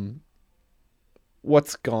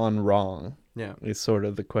what's gone wrong? Yeah, is sort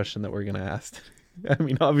of the question that we're gonna ask. I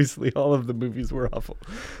mean, obviously, all of the movies were awful,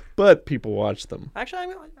 but people watched them.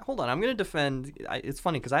 Actually, hold on. I'm gonna defend. It's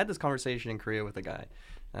funny because I had this conversation in Korea with a guy,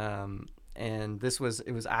 and it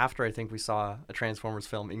was after I think we saw a Transformers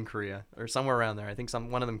film in Korea or somewhere around there. I think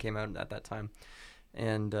one of them came out at that time.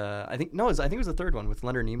 And I think it was the third one with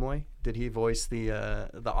Leonard Nimoy. Did he voice the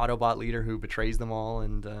Autobot leader who betrays them all?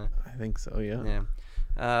 And I think so. Yeah.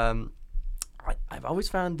 Yeah. I've always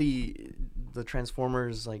found the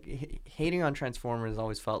Transformers, like hating on Transformers,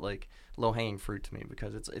 always felt like low hanging fruit to me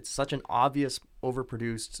because it's such an obvious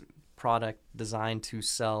overproduced product designed to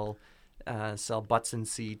sell butts and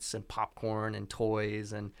seats and popcorn and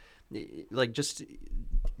toys and like just.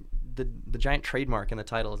 The giant trademark in the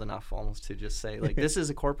title is enough almost to just say, like, this is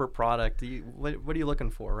a corporate product. What are you looking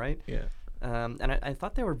for, right? Yeah. And I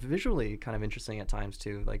thought they were visually kind of interesting at times,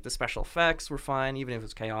 too. Like, the special effects were fine, even if it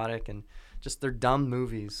was chaotic, and just they're dumb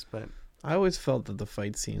movies. But I always felt that the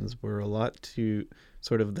fight scenes were a lot too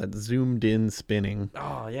sort of that zoomed-in spinning.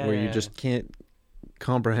 Oh, yeah. Where you just can't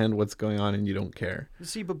comprehend what's going on and you don't care.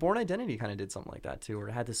 See, but Bourne Identity kind of did something like that, too, where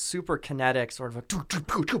it had this super kinetic sort of a...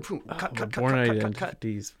 Bourne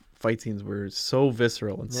Identity's fight scenes were so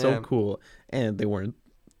visceral and so cool, and they weren't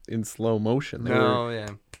in slow motion.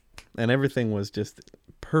 And everything was just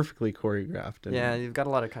perfectly choreographed. And you've got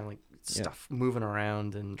a lot of kind of like stuff moving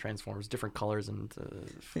around and Transformers, different colors, and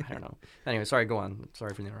I don't know. Anyway, sorry, go on.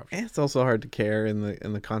 Sorry for the interruption. And it's also hard to care in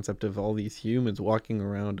the concept of all these humans walking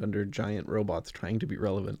around under giant robots trying to be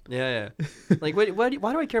relevant. Yeah. Like, why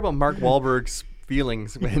do I care about Mark Wahlberg's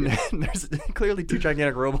feelings when there's clearly 2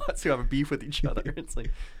 gigantic robots who have a beef with each other? It's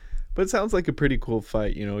like. But it sounds like a pretty cool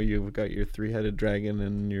fight. You've got your 3-headed dragon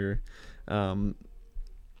and your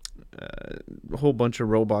a whole bunch of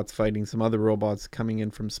robots fighting some other robots coming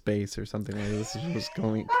in from space or something like this. Is what's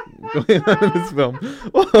going on in this film.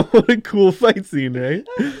 Oh, what a cool fight scene, right?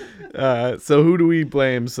 So who do we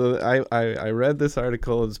blame? So I read this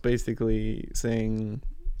article. It's basically saying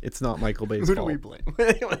it's not Michael Bay's Who fault. do we blame?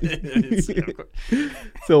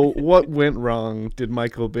 So what went wrong? Did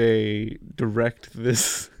Michael Bay direct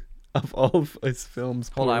this of all of his films?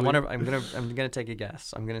 Hold on, poorly? I'm gonna take a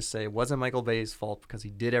guess. I'm gonna say it wasn't Michael Bay's fault because he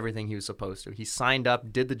did everything he was supposed to. He signed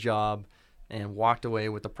up, did the job, and walked away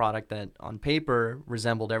with a product that on paper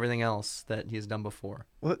resembled everything else that he has done before.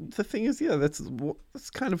 Well, the thing is, yeah, that's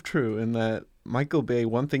kind of true in that Michael Bay,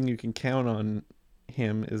 one thing you can count on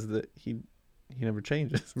him is that he never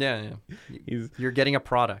changes. Yeah. He's You're getting a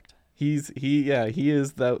product. he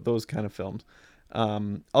is those kind of films.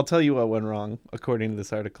 I'll tell you what went wrong according to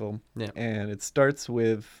this article. Yeah. And it starts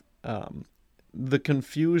with the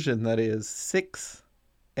confusion that is 6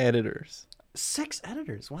 editors. 6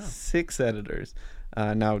 editors. Wow. 6 editors.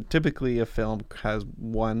 Now, typically a film has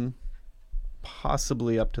 1,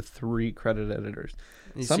 possibly up to 3 credit editors.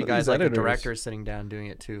 You Some see of guys these like editors- a director sitting down doing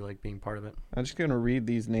it too, like being part of it. I'm just going to read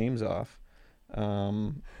these names off.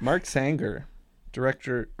 Mark Sanger,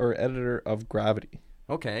 director or editor of Gravity,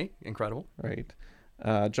 Okay, incredible. right?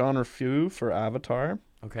 John Rafeu for Avatar.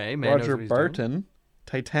 Okay, man knows Roger what he's doing. Barton,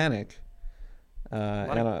 Titanic.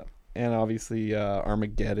 And obviously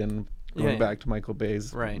Armageddon, going Yeah. back to Michael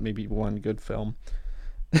Bay's Right. maybe one good film.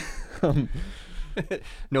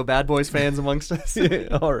 No Bad Boys fans amongst us.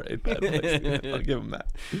 All right, Bad Boys. I'll give him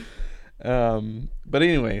that. But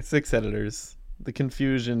anyway, 6 editors. The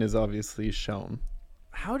confusion is obviously shown.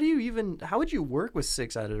 How would you work with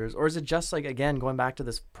 6 editors? Or is it just like, again, going back to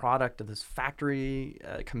this product of this factory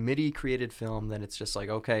committee created film, then it's just like,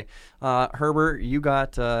 okay, Herbert, you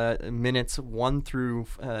got minutes 1 through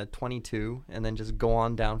 22, and then just go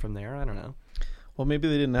on down from there? I don't know. Well, maybe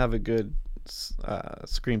they didn't have a good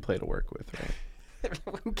screenplay to work with, right?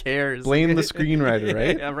 Who cares? Blame the screenwriter,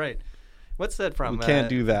 right? Yeah, right. What's that from? We can't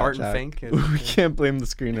do that, Barton Jack. Fink? We can't blame the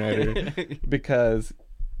screenwriter because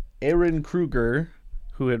Aaron Kruger,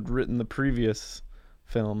 who had written the previous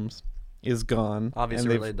films, is gone. Obviously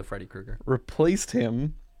and they've related to Freddy Krueger. replaced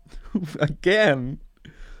him again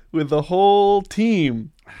with a whole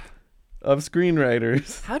team of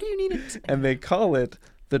screenwriters, How do you need it? and they call it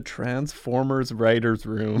the Transformers Writers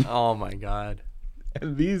Room. Oh my God.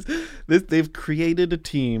 And they've created a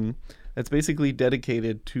team that's basically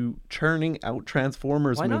dedicated to churning out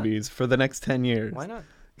Transformers Why not? movies for the next 10 years. Why not?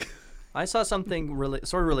 I saw something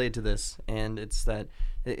sort of related to this, and it's that,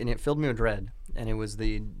 and it filled me with dread. And it was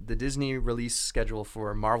the Disney release schedule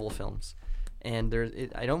for Marvel films, and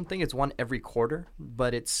I don't think it's one every quarter,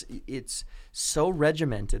 but it's so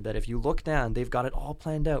regimented that if you look down, they've got it all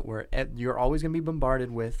planned out where you're always going to be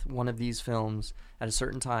bombarded with one of these films at a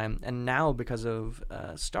certain time. And now, because of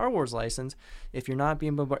Star Wars license, if you're not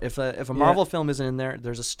being bombarded, if a Marvel film isn't in there,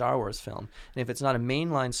 there's a Star Wars film. And if it's not a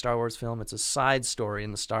mainline Star Wars film, it's a side story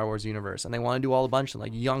in the Star Wars universe. And they want to do all a bunch of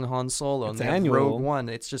like young Han Solo It's and they have annual. Rogue One.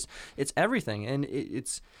 It's everything, and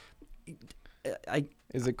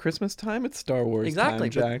Is it Christmas time? It's Star Wars exactly.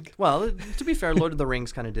 time, Jack. Well, to be fair, Lord of the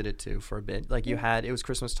Rings kind of did it too for a bit. Like it was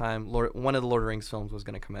Christmas time. One of the Lord of the Rings films was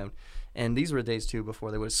going to come out, and these were the days too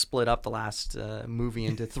before they would have split up the last movie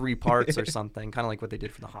into 3 parts or something, kind of like what they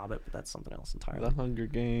did for The Hobbit, but that's something else entirely. The Hunger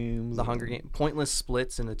Games. The Hunger Games, pointless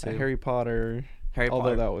splits into 2. Harry Potter. Harry Although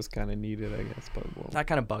Potter. that was kind of needed, I guess. But well, That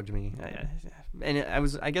kind of bugged me.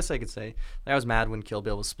 I guess I could say I was mad when Kill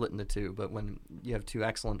Bill was split into 2, but when you have 2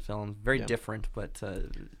 excellent films, very Yeah. different, but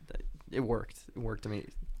it worked. It worked to me.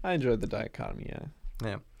 I enjoyed the dichotomy.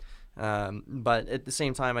 Yeah. Yeah. But at the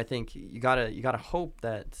same time, I think you gotta hope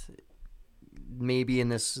that maybe in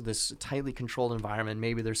this tightly controlled environment,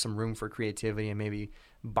 maybe there's some room for creativity and maybe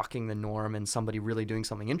bucking the norm and somebody really doing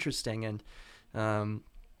something interesting. And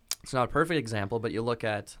it's not a perfect example, but you look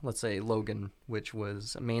at, let's say, Logan, which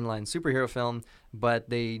was a mainline superhero film, but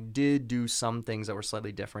they did do some things that were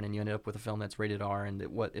slightly different, and you ended up with a film that's rated R, and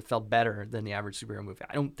it felt better than the average superhero movie.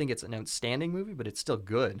 I don't think it's an outstanding movie, but it's still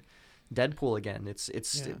good. Deadpool again, it's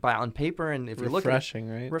on paper, and if you look at Refreshing,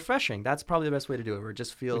 right? refreshing, that's probably the best way to do it. Where it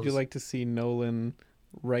just feels. Would you like to see Nolan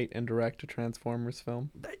write and direct a Transformers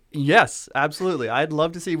film? Yes, absolutely. I'd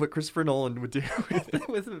love to see what Christopher Nolan would do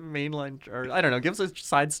with mainline, or I don't know, give us a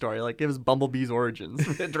side story, like give us Bumblebee's origins,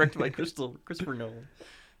 directed by Christopher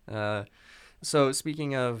Nolan. So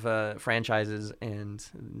speaking of franchises, and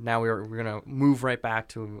now we're gonna move right back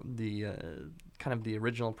to the kind of the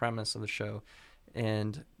original premise of the show,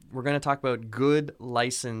 and we're gonna talk about good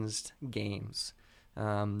licensed games.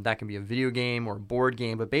 That can be a video game or a board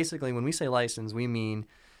game, but basically when we say license, we mean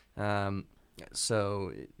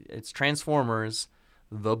So it's Transformers,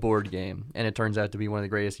 the board game, and it turns out to be one of the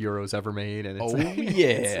greatest Euros ever made. And it's,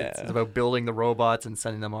 it's about building the robots and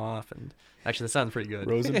sending them off. And actually, that sounds pretty good.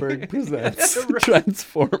 Rosenberg presents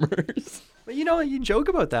Transformers. But you joke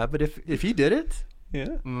about that, but if he did it,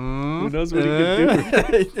 who knows what he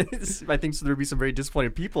could do? I think so. There'd be some very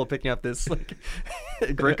disappointed people picking up this like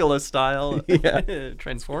Agricola style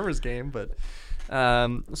Transformers game. But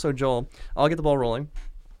so Joel, I'll get the ball rolling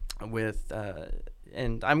with.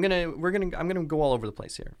 And I'm gonna go all over the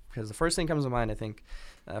place here because the first thing comes to mind, I think,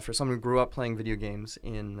 for someone who grew up playing video games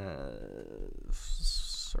in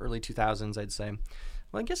early 2000s, I'd say.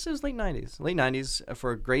 Well, I guess it was late 90s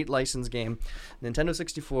for a great licensed game, Nintendo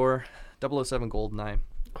 64, 007 GoldenEye,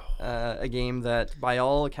 a game that by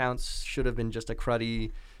all accounts should have been just a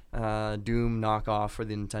cruddy Doom knockoff for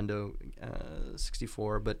the Nintendo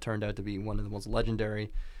 64, but turned out to be one of the most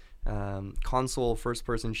legendary console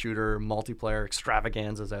first-person shooter multiplayer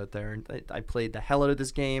extravaganzas out there. I played the hell out of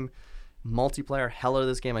this game, multiplayer hell out of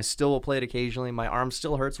this game. I still will play it occasionally. My arm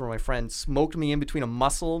still hurts where my friend smoked me in between a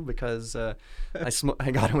muscle because I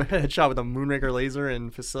got him a headshot with a Moonraker laser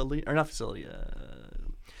in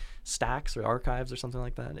stacks or archives or something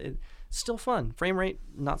like that. It's still fun. Frame rate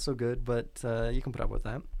not so good, but you can put up with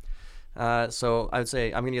that. So I would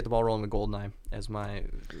say I'm going to get the ball rolling with GoldenEye as my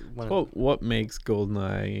one. Well, what makes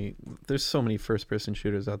GoldenEye? There's so many first-person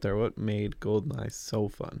shooters out there. What made GoldenEye so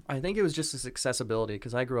fun? I think it was just its accessibility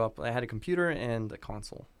because I grew up. I had a computer and a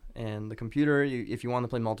console. And the computer, if you wanted to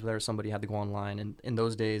play multiplayer, somebody had to go online. And in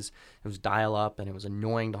those days, it was dial-up, and it was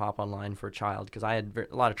annoying to hop online for a child because I had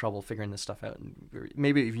a lot of trouble figuring this stuff out. And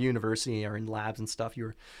maybe if university or in labs and stuff,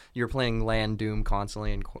 you were playing LAN Doom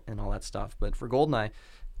constantly and all that stuff. But for GoldenEye,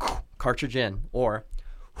 cartridge in or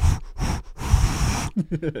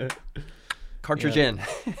cartridge in,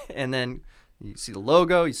 and then you see the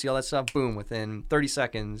logo, you see all that stuff, boom, within 30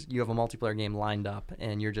 seconds you have a multiplayer game lined up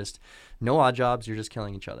and you're just no odd jobs, you're just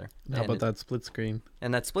killing each other. How about that split screen?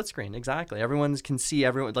 And that split screen, exactly. Everyone can see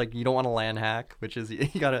everyone. Like, you don't want a LAN hack, which is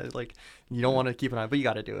you don't want to keep an eye, but you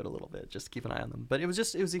got to do it a little bit, just keep an eye on them. But it was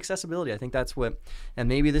the accessibility. I think that's what, and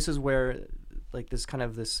maybe this is where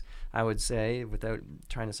I would say, without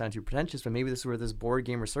trying to sound too pretentious, but maybe this is where this board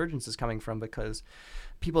game resurgence is coming from, because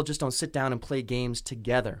people just don't sit down and play games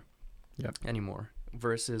together anymore,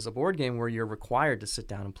 versus a board game where you're required to sit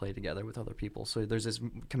down and play together with other people. So there's this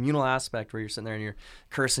communal aspect where you're sitting there and you're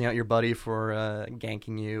cursing out your buddy for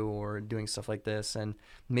ganking you or doing stuff like this. And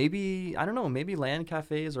maybe, I don't know, maybe LAN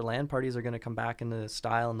cafes or LAN parties are going to come back into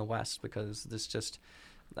style in the West, because this just,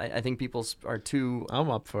 I think people are too... I'm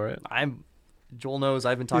up for it. Joel knows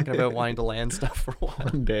I've been talking about wanting to LAN stuff for a while.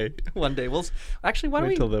 One day. We'll actually, why don't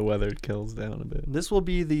we... Wait till the weather kills down a bit. This will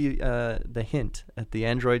be the hint at the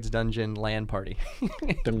Androids Dungeon LAN party.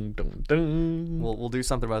 Dun, dun, dun. We'll do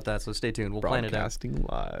something about that, so stay tuned. We'll plan it out.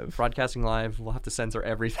 Broadcasting live. We'll have to censor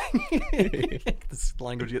everything. This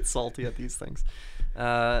language gets salty at these things.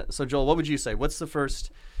 So Joel, what would you say? What's the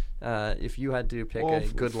first... if you had to pick a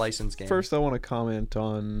good license game. First, I want to comment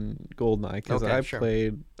on GoldenEye, because I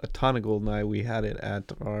played a ton of GoldenEye. We had it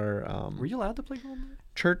at our... Were you allowed to play GoldenEye?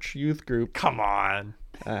 Church youth group. Come on.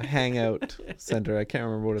 Hangout center. I can't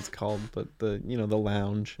remember what it's called, but the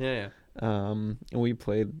lounge. Yeah. And we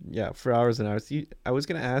played, for hours and hours. I was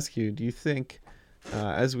going to ask you, do you think,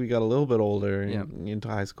 as we got a little bit older into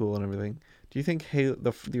high school and everything, do you think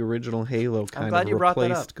the original Halo kind of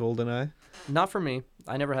replaced GoldenEye? Not for me.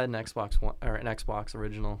 I never had an Xbox One or an Xbox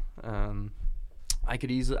original. I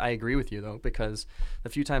agree with you though, because the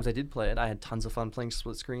few times I did play it, I had tons of fun playing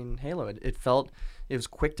split screen Halo. It was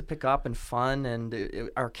quick to pick up and fun, and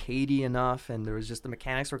arcadey enough, and there was just the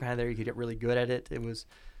mechanics were kind of there. You could get really good at it. It was.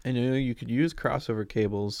 And you could use crossover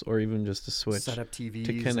cables or even just a switch, set up TVs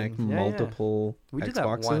to connect multiple We did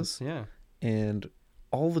Xboxes. That once, yeah. And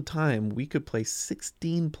all the time we could play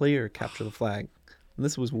 16-player capture the flag. And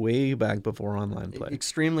this was way back before online play.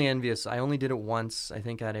 Extremely envious. I only did it once, I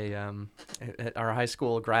think, at our high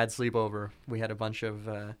school grad sleepover. We had a bunch of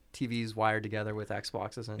TVs wired together with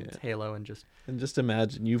Xboxes and Halo, and just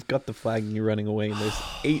imagine you've got the flag and you're running away, and there's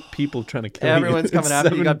 8 people trying to kill you. Everyone's coming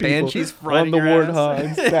after you. You got banshees flying on the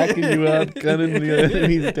warthog, stacking you up, gunning the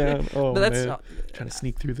enemies down. Oh, man. Trying to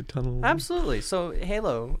sneak through the tunnel. Absolutely. So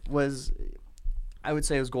Halo was... I would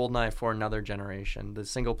say it was GoldenEye for another generation. The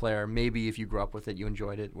single player, maybe if you grew up with it, you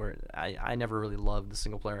enjoyed it. Where I never really loved the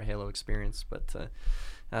single player Halo experience, but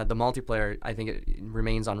the multiplayer, I think it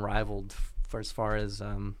remains unrivaled for as far as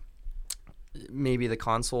maybe the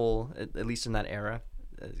console, at least in that era.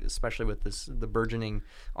 especially with the burgeoning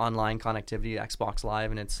online connectivity, Xbox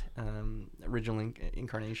Live, and its original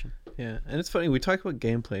incarnation. Yeah, and it's funny, we talk about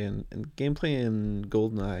gameplay, and gameplay in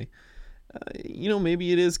GoldenEye,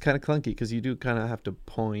 maybe it is kind of clunky because you do kind of have to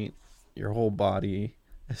point your whole body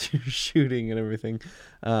as you're shooting and everything.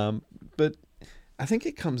 But I think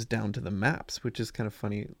it comes down to the maps, which is kind of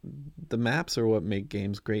funny. The maps are what make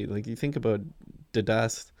games great. Like, you think about The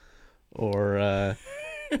Dust or...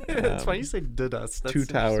 it's funny you say The Dust. Two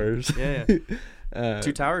Towers. Yeah.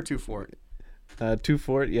 Two Tower or Two Fort? Two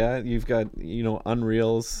Fort, yeah. You've got,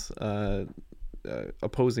 Unreal's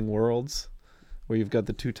Opposing Worlds, where you've got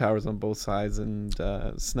the two towers on both sides and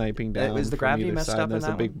sniping down. Is the from gravity either messed side. up in There's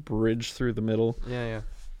that a big one? bridge through the middle. Yeah.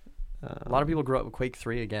 A lot of people grew up with Quake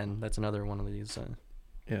 3 again. That's another one of these.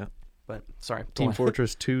 Yeah. But, sorry. Team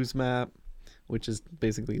Fortress 2's map, which is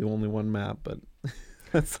basically the only one map, but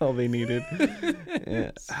that's all they needed. Yeah.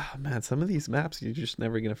 Oh, man, some of these maps you're just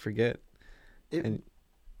never going to forget.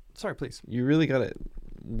 Sorry, please. You really got to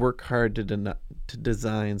work hard to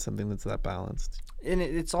design something that's that balanced. And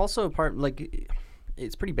it's also a part, like,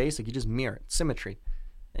 it's pretty basic. You just mirror it. Symmetry.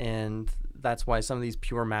 And that's why some of these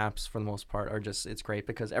pure maps, for the most part, are just, it's great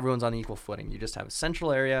because everyone's on equal footing. You just have a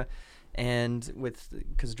central area. And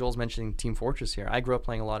because Joel's mentioning Team Fortress here, I grew up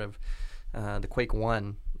playing a lot of the Quake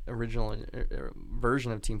 1 original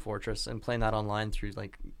version of Team Fortress and playing that online through,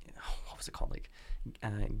 like, what was it called? Like,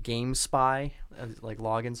 GameSpy, like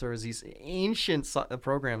login servers, these ancient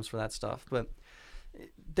programs for that stuff. But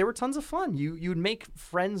they were tons of fun. You'd make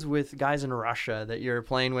friends with guys in Russia that you're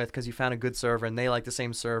playing with because you found a good server and they like the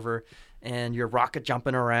same server, and you're rocket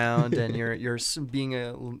jumping around and you're being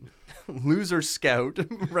a loser scout,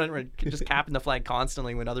 just capping the flag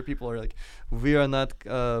constantly when other people are like, we are not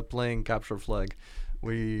playing capture flag.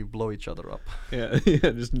 We blow each other up. Yeah,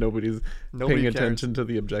 just nobody paying attention to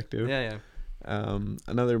the objective. Yeah.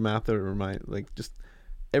 Another map that just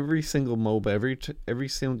every single MOBA, every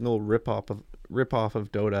single rip off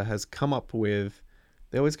of Dota has come up with.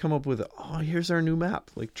 They always come up with, here's our new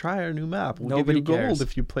map. Like, try our new map. We'll give you gold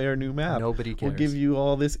if you play our new map. Nobody cares. We'll give you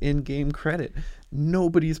all this in-game credit.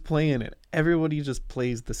 Nobody's playing it. Everybody just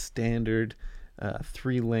plays the standard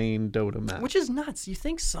 3-lane Dota map. Which is nuts. You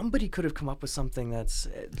think somebody could have come up with something that's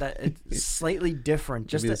slightly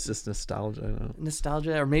different. Maybe it's just nostalgia. I don't know.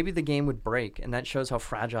 Nostalgia, or maybe the game would break, and that shows how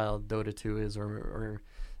fragile Dota 2 is, or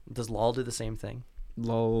does LoL do the same thing?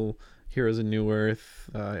 LoL, Heroes of New Earth,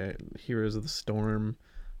 Heroes of the Storm.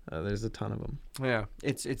 There's a ton of them. Yeah,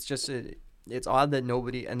 it's just it's odd that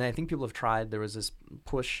nobody, and I think people have tried. There was this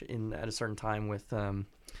push at a certain time with to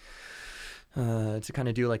kind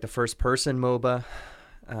of do like the first person MOBA,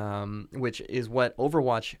 which is what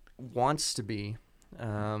Overwatch wants to be.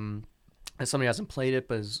 As somebody who hasn't played it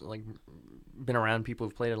but has like been around people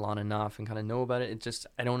who've played it long enough and kind of know about it,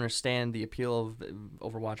 I don't understand the appeal of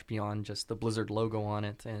Overwatch beyond just the Blizzard logo on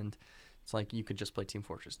it. And it's like you could just play Team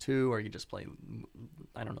Fortress 2 or you just play,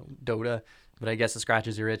 I don't know, Dota. But I guess it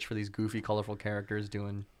scratches your itch for these goofy, colorful characters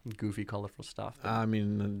doing goofy, colorful stuff. I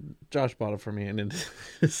mean, Josh bought it for me, and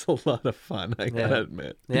it's a lot of fun, I gotta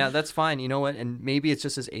admit. Yeah, that's fine. You know what? And maybe it's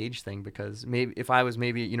just this age thing, because maybe if I was at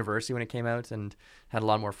university when it came out and had a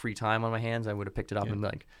lot more free time on my hands, I would have picked it up and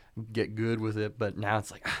like get good with it. But now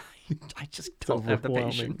it's like, I just don't have the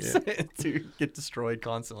patience to get destroyed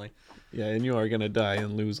constantly. Yeah, and you are going to die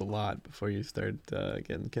and lose a lot before you start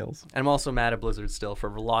getting kills. And I'm also mad at Blizzard still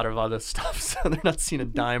for a lot of other stuff, so they're not seeing a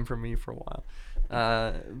dime from me for a while.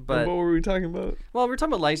 But what were we talking about? Well, we're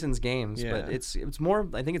talking about licensed games, but it's more,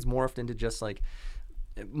 I think it's morphed into just like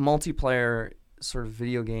multiplayer sort of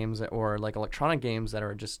video games or like electronic games that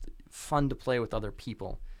are just fun to play with other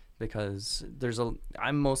people, because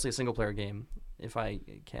I'm mostly a single player game if I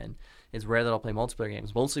can. It's rare that I'll play multiplayer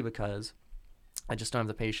games, mostly because I just don't have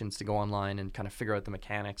the patience to go online and kind of figure out the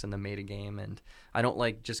mechanics and the meta game, and I don't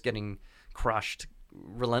like just getting crushed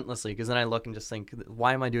relentlessly, because then I look and just think,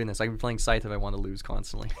 why am I doing this? I could be playing Scythe if I want to lose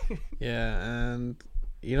constantly. Yeah, and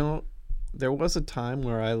there was a time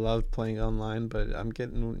where I loved playing online, but I'm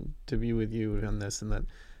getting to be with you on this, and that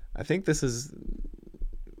I think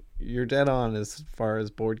you're dead on as far as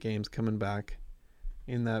board games coming back,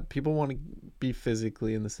 in that people want to be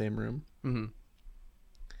physically in the same room. Mm-hmm.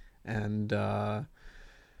 And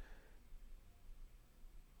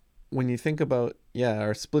when you think about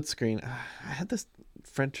our split screen, I had this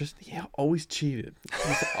friend just always cheated. He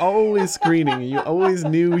was always screening, and you always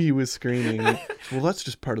knew he was screening. Well, that's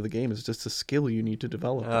just part of the game. It's just a skill you need to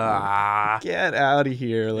develop. Get out of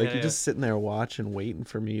here! Like you're just sitting there watching, waiting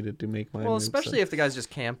for me to make my. Well, moves. especially if the guy's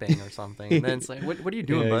just camping or something, and then it's like, what are you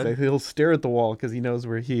doing, bud? Exactly. He'll stare at the wall because he knows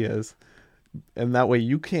where he is. and that way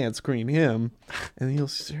you can't screen him, and he'll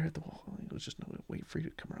stare at the wall. He'll just wait for you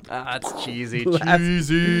to come around. That's cheesy.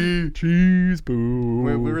 Cheese, boo.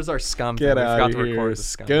 Where's our scum? Get we out forgot of to here, record the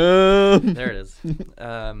scum. There it is.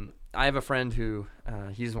 I have a friend who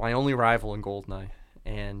he's my only rival in GoldenEye,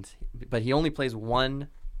 but he only plays one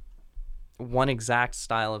exact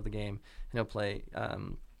style of the game, and he'll play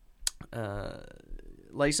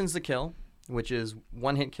License to Kill, which is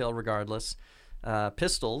one-hit kill regardless,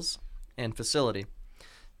 pistols, and facility.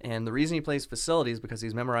 And the reason he plays facility is because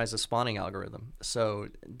he's memorized the spawning algorithm. So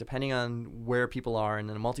depending on where people are, and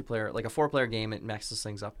in a multiplayer, like a 4-player game, it messes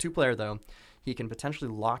things up. 2-player, though, he can potentially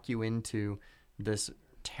lock you into this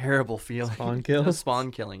terrible feeling. Spawn kill?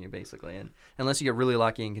 Spawn killing you, basically. And unless you get really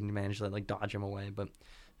lucky and can manage to like dodge him away. But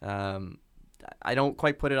I don't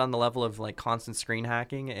quite put it on the level of like constant screen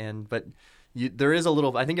hacking, but there is a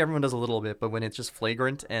little. I think everyone does a little bit, but when it's just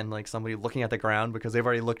flagrant and like somebody looking at the ground because they've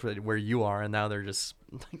already looked at where you are and now they're just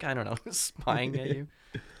like, I don't know, spying at you.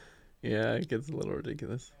 Yeah, it gets a little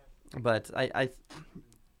ridiculous. But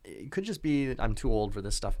it could just be that I'm too old for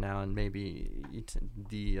this stuff now, and maybe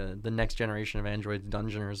the next generation of Android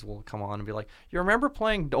Dungeoners will come on and be like, you remember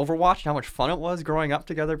playing Overwatch and how much fun it was growing up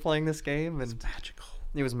together playing this game? And it's magical.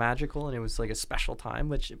 It was magical, and it was like a special time,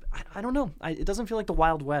 which I don't know. It doesn't feel like the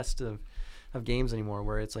Wild West of games anymore,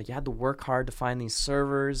 where it's like you had to work hard to find these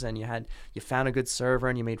servers, and you found a good server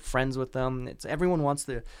and you made friends with them. Everyone wants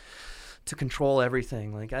to control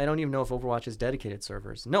everything. Like, I don't even know if Overwatch has dedicated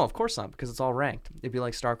servers. No, of course not, because it's all ranked. It'd be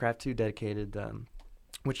like StarCraft 2 dedicated,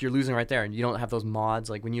 which you're losing right there, and you don't have those mods.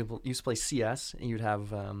 Like when you used to play CS, and you'd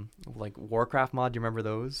have like Warcraft mod. Do you remember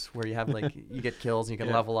those, where you have like you get kills and you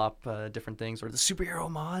can level up different things, or the superhero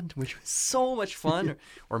mod, which was so much fun,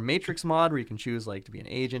 or Matrix mod, where you can choose like to be an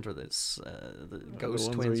agent, or the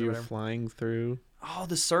Ghost Twins, where or you're whatever. Flying through. Oh,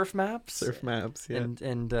 the surf maps. Yeah.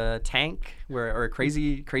 And tank, or a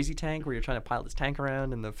crazy tank, where you're trying to pilot this tank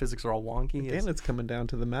around, and the physics are all wonky. Again, it's coming down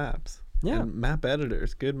to the maps. Yeah. And map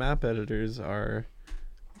editors. Good map editors are.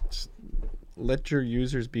 Just let your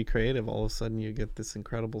users be creative. All of a sudden, you get this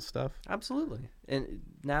incredible stuff. Absolutely. And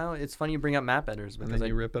now it's funny you bring up map editors, because and then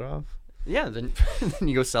you rip it off. Yeah, then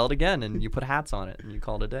you go sell it again, and you put hats on it, and you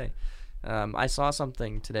call it a day. I saw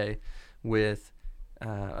something today with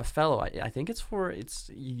a fellow. I think you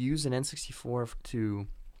use an N64 to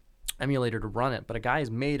emulator to run it, but a guy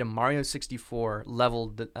has made a Mario 64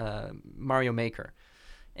 leveled Mario Maker.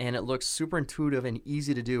 And it looks super intuitive and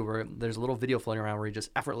easy to do, where there's a little video floating around where he just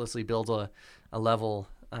effortlessly builds a level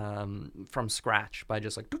from scratch by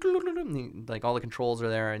just like all the controls are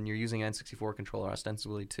there, and you're using an N64 controller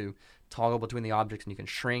ostensibly to toggle between the objects, and you can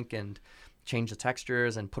shrink and change the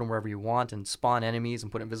textures and put them wherever you want, and spawn enemies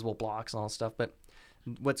and put invisible blocks and all that stuff. But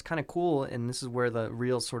what's kind of cool, and this is where the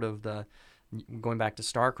real sort of going back to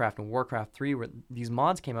StarCraft and Warcraft 3, where these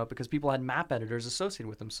mods came out because people had map editors associated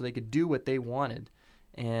with them, so they could do what they wanted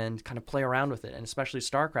and kind of play around with it. And especially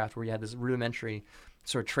StarCraft, where you had this rudimentary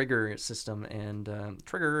sort of trigger system and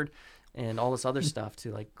triggered and all this other stuff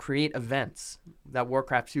to like create events that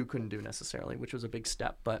Warcraft 2 couldn't do necessarily, which was a big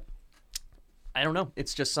step. But I don't know.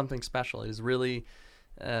 It's just something special. It is really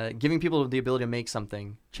giving people the ability to make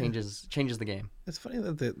something changes the game. It's funny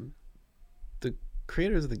that the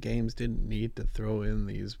creators of the games didn't need to throw in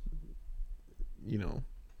these,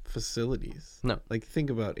 facilities. No. Like, think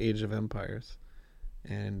about Age of Empires.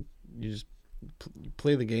 And you just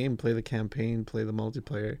play the game, play the campaign, play the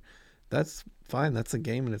multiplayer. That's fine. That's a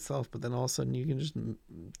game in itself. But then all of a sudden you can just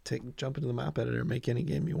jump into the map editor and make any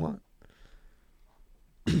game you want.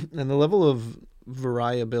 And the level of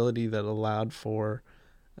variability that allowed for,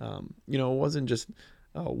 it wasn't just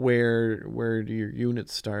where do your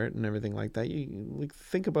units start and everything like that. You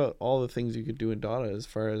think about all the things you could do in Dota as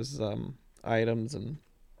far as items and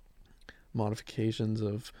modifications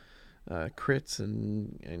of crits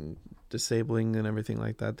and disabling and everything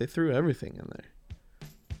like that. They threw everything in there.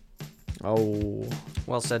 Oh,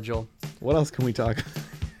 well said, Joel. What else can we talk?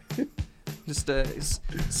 Just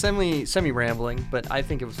semi rambling, but I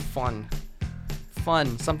think it was fun,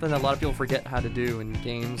 something that a lot of people forget how to do in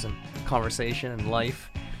games and conversation and life.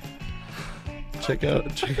 Check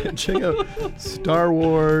out Star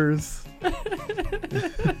Wars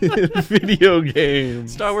video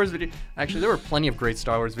games. Star Wars video. Actually, there were plenty of great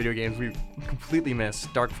Star Wars video games we completely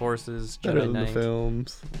missed. Dark Forces, Better Jedi than Knight. the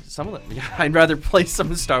films. Some of them. Yeah, I'd rather play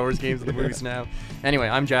some Star Wars games than the movies now. Anyway,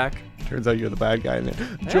 I'm Jack. Turns out you're the bad guy in it.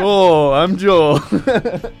 Joel, I'm Joel.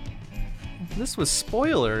 This was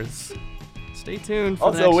spoilers. Stay tuned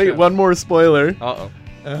for the Also, next wait, show. one more spoiler.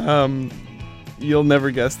 Uh-oh. You'll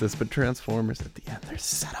never guess this, but Transformers at the end, they're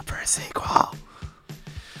set up for a sequel.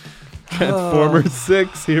 Transformers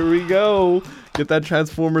 6, here we go. Get that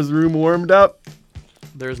Transformers room warmed up.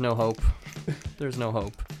 There's no hope. There's no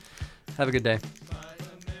hope. Have a good day.